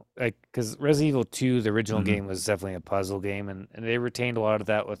 like because Resident Evil 2, the original Hmm. game was definitely a puzzle game, and they retained a lot of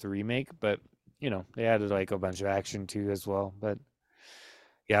that with the remake, but they added like a bunch of action too as well. But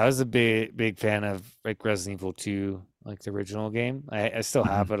yeah, I was a big fan of like Resident Evil 2, like the original game. I still Hmm.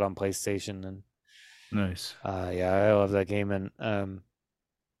 have it on PlayStation, and Nice. yeah, I love that game, and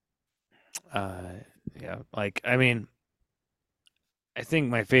uh yeah, like I mean, I think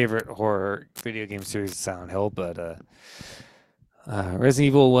my favorite horror video game series is Silent Hill, but Resident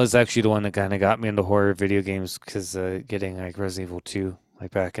Evil was actually the one that kind of got me into horror video games because getting like Resident Evil 2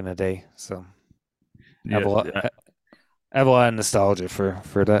 like back in the day. So I have Yeah. a lot, I have a lot of nostalgia for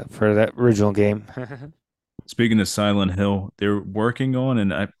that original game. Speaking of Silent Hill, they're working on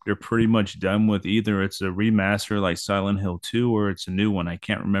and they're pretty much done with either it's a remaster like Silent Hill 2 or it's a new one. I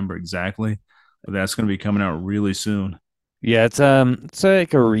can't remember exactly, but that's going to be coming out really soon. Yeah, it's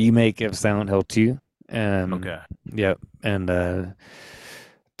like a remake of Silent Hill 2. Um, Okay. yep, and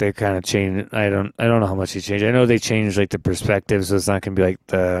they kind of changed. I don't know how much they changed. I know they changed like the perspective, so it's not gonna be like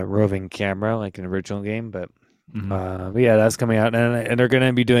the roving camera like in the original game. Hmm. But yeah, that's coming out, and they're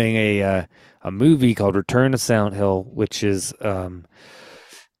gonna be doing a movie called Return to Silent Hill, which is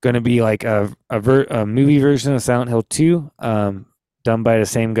gonna be like a movie version of Silent Hill 2, done by the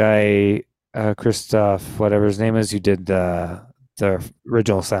same guy, Christoph, whatever his name is, who did the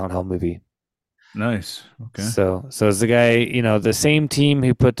original Silent Hill movie. Nice. Okay. So it's the guy, the same team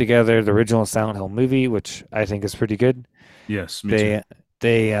who put together the original Silent Hill movie, which I think is pretty good. Yes, me too.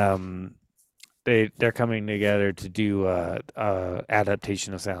 They they they're coming together to do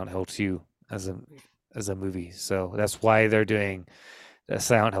adaptation of Silent Hill 2 as a movie. So that's why they're doing the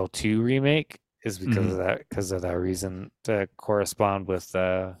Silent Hill 2 remake, is Hmm. because of that reason, to correspond with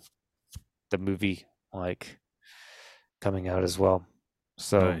the movie like coming out as well.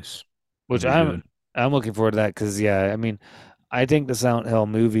 So Nice. which Very I'm good. I'm looking forward to that because yeah, I mean, I think the Silent Hill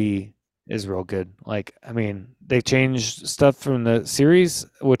movie is real good. Like, I mean, they changed stuff from the series,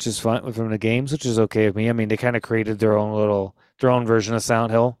 which is fun, from the games, which is okay with me. I mean, they kind of created their own little their own version of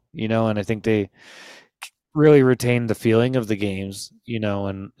Silent Hill, and I think they really retained the feeling of the games,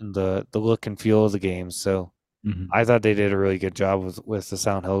 and the look and feel of the games. So Hmm. I thought they did a really good job with the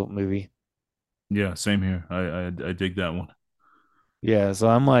Silent Hill movie. Yeah, same here. I dig that one. Yeah, so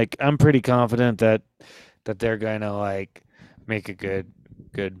I'm pretty confident that they're gonna like make a good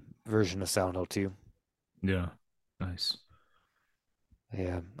version of Silent Hill 2. Yeah, nice.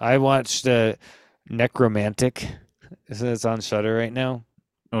 Yeah, I watched Necromantic. It's on Shutter right now.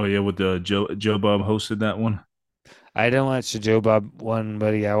 Oh yeah, with the Joe Bob hosted that one. I didn't watch the Joe Bob one,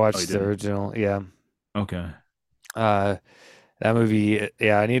 but yeah, I Oh, you watched the didn't. original. Yeah, Okay. uh, that movie.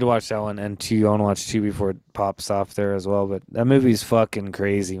 Yeah, I need to watch that one and two. I want to watch two before it pops off there as well. But that movie's fucking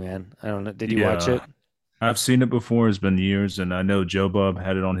crazy, man. I don't know. Did you watch Yeah, it? I've seen it before. It's been years, and I know Joe Bob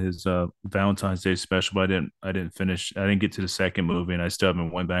had it on his Valentine's Day special, but I didn't finish. I didn't get to the second movie, and I still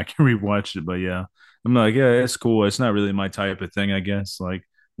haven't went back and rewatched it. But yeah, I'm like, yeah, it's cool. It's not really my type of thing, I guess. Like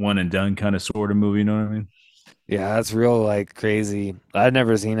one and done kind of sort of movie. You know what I mean? Yeah, that's real like crazy. I've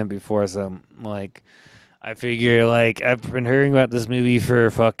never seen it before, so like I figure like I've been hearing about this movie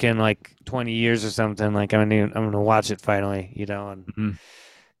for fucking like 20 years or something. Like I'm gonna watch it finally, and Hmm.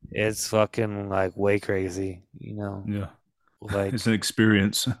 it's fucking like way crazy, Yeah, it's Like an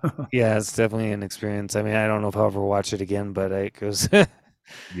experience. yeah, it's definitely an experience. I mean, I don't know if I'll ever watch it again, but it was it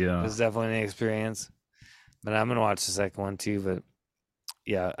Yeah, was definitely an experience. But I'm gonna watch the second one too. But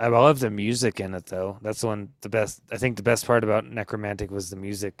yeah, I love the music in it though. That's the one the best. I think the best part about Necromantic was the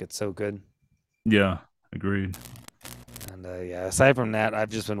music. It's so good. yeah, agreed. And yeah, aside from that, I've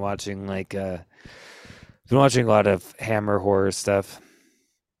just been watching been watching a lot of Hammer horror stuff.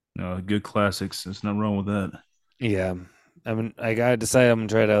 Good classics. There's nothing wrong with that. Yeah, I gotta decide. I'm gonna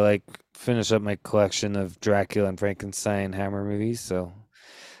try to like finish up my collection of Dracula and Frankenstein Hammer movies. So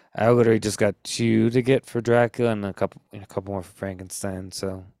I literally just got two to get for Dracula and a couple more for Frankenstein.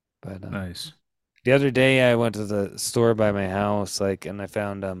 So, but Nice. the other day I went to the store by my house, and I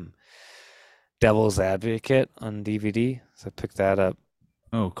found Devil's Advocate on DVD. So I picked that up.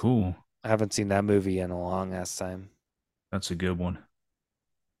 Oh, cool. I haven't seen that movie in a long ass time. That's a good one.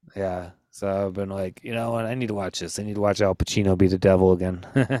 Yeah. So I've been like, you know what? I need to watch this. I need to watch Al Pacino be the devil again.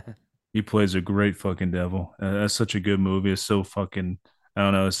 He plays a great fucking devil. That's such a good movie. It's so fucking, I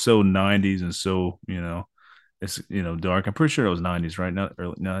don't know, it's so 90s and so, it's, dark. I'm pretty sure it was 90s, right? Not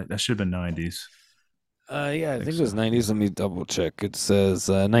early, no, that should have been 90s. Yeah, I I think think it was so. 90s. Let me double check. It says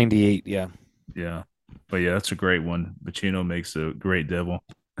 98. Yeah. Yeah. But yeah, that's a great one. Pacino makes a great devil.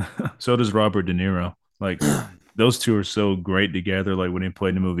 So does Robert De Niro. Like, those two are so great together. Like when he played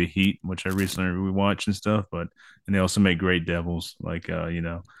in the movie Heat, which I recently rewatched and stuff, and they also make great devils. Like,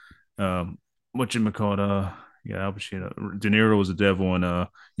 what you call it? Yeah, Al Pacino. De Niro was a devil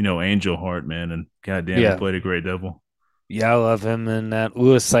in Angel Heart, man, and goddamn, he Yeah. played a great devil. Yeah, I love him and that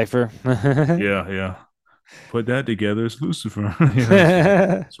Lewis Cipher. Yeah, yeah. Put that together, it's Lucifer.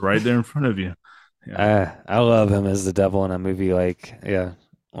 It's right there in front of you. Yeah, I love him as the devil in a movie. Like, yeah,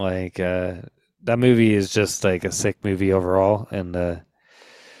 like that movie is just like a sick movie overall, and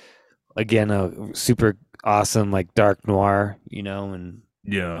again, a super awesome like dark noir, and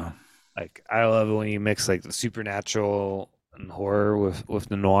yeah, like I love it when you mix like the supernatural and horror with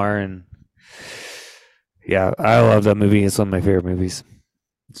the noir, and yeah, I love that movie. It's one of my favorite movies.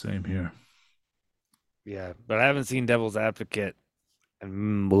 same here. Yeah, but I haven't seen Devil's Advocate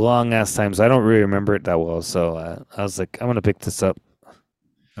in long ass time, so I don't really remember it that well. So I was like, I'm gonna pick this up.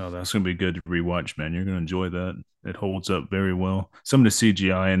 Oh, that's gonna be good to rewatch, man. You're gonna enjoy that. It holds up very well. Some of the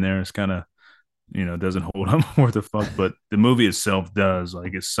CGI in there is kind of, doesn't hold up worth a fuck, but the movie itself does.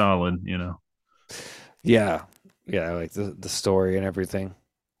 Like it's solid. Yeah, yeah, I like the story and everything.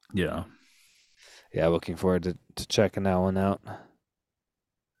 Yeah. Yeah, looking forward to checking that one out.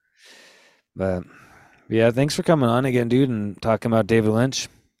 But yeah, thanks for coming on again, dude, and talking about David Lynch.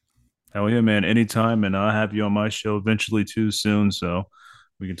 Hell yeah, man. Anytime, and I'll have you on my show eventually too soon, so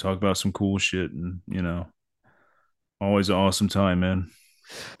we can talk about some cool shit and always an awesome time, man.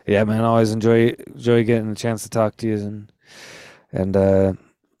 Yeah, man, I always enjoy getting the chance to talk to you, and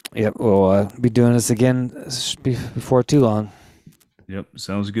yeah, we'll be doing this again before too long. Yep,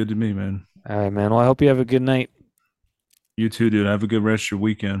 sounds good to me, man. All right, man. Well, I hope you have a good night. You too, dude. Have a good rest of your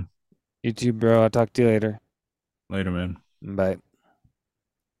weekend. You too, bro. I'll talk to you later. Later, man. Bye.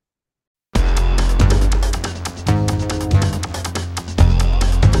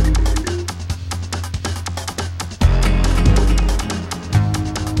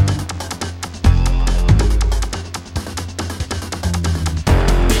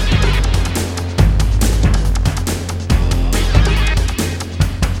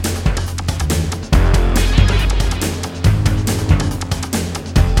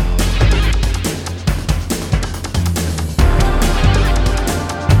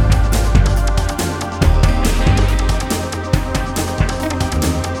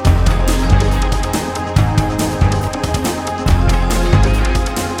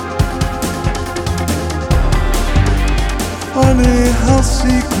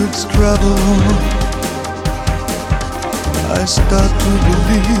 secrets travel on. I start to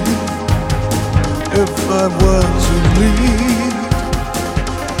believe if I were to leave,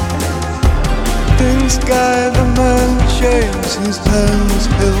 in sky the man shaves his hands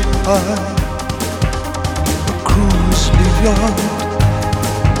held high. A cruise beyond,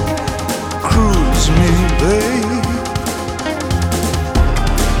 cruise me, babe.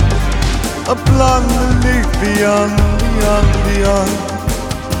 A blonde leaf beyond, beyond, beyond.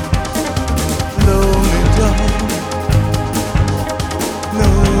 Lonely dawn, no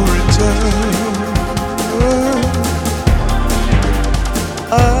return.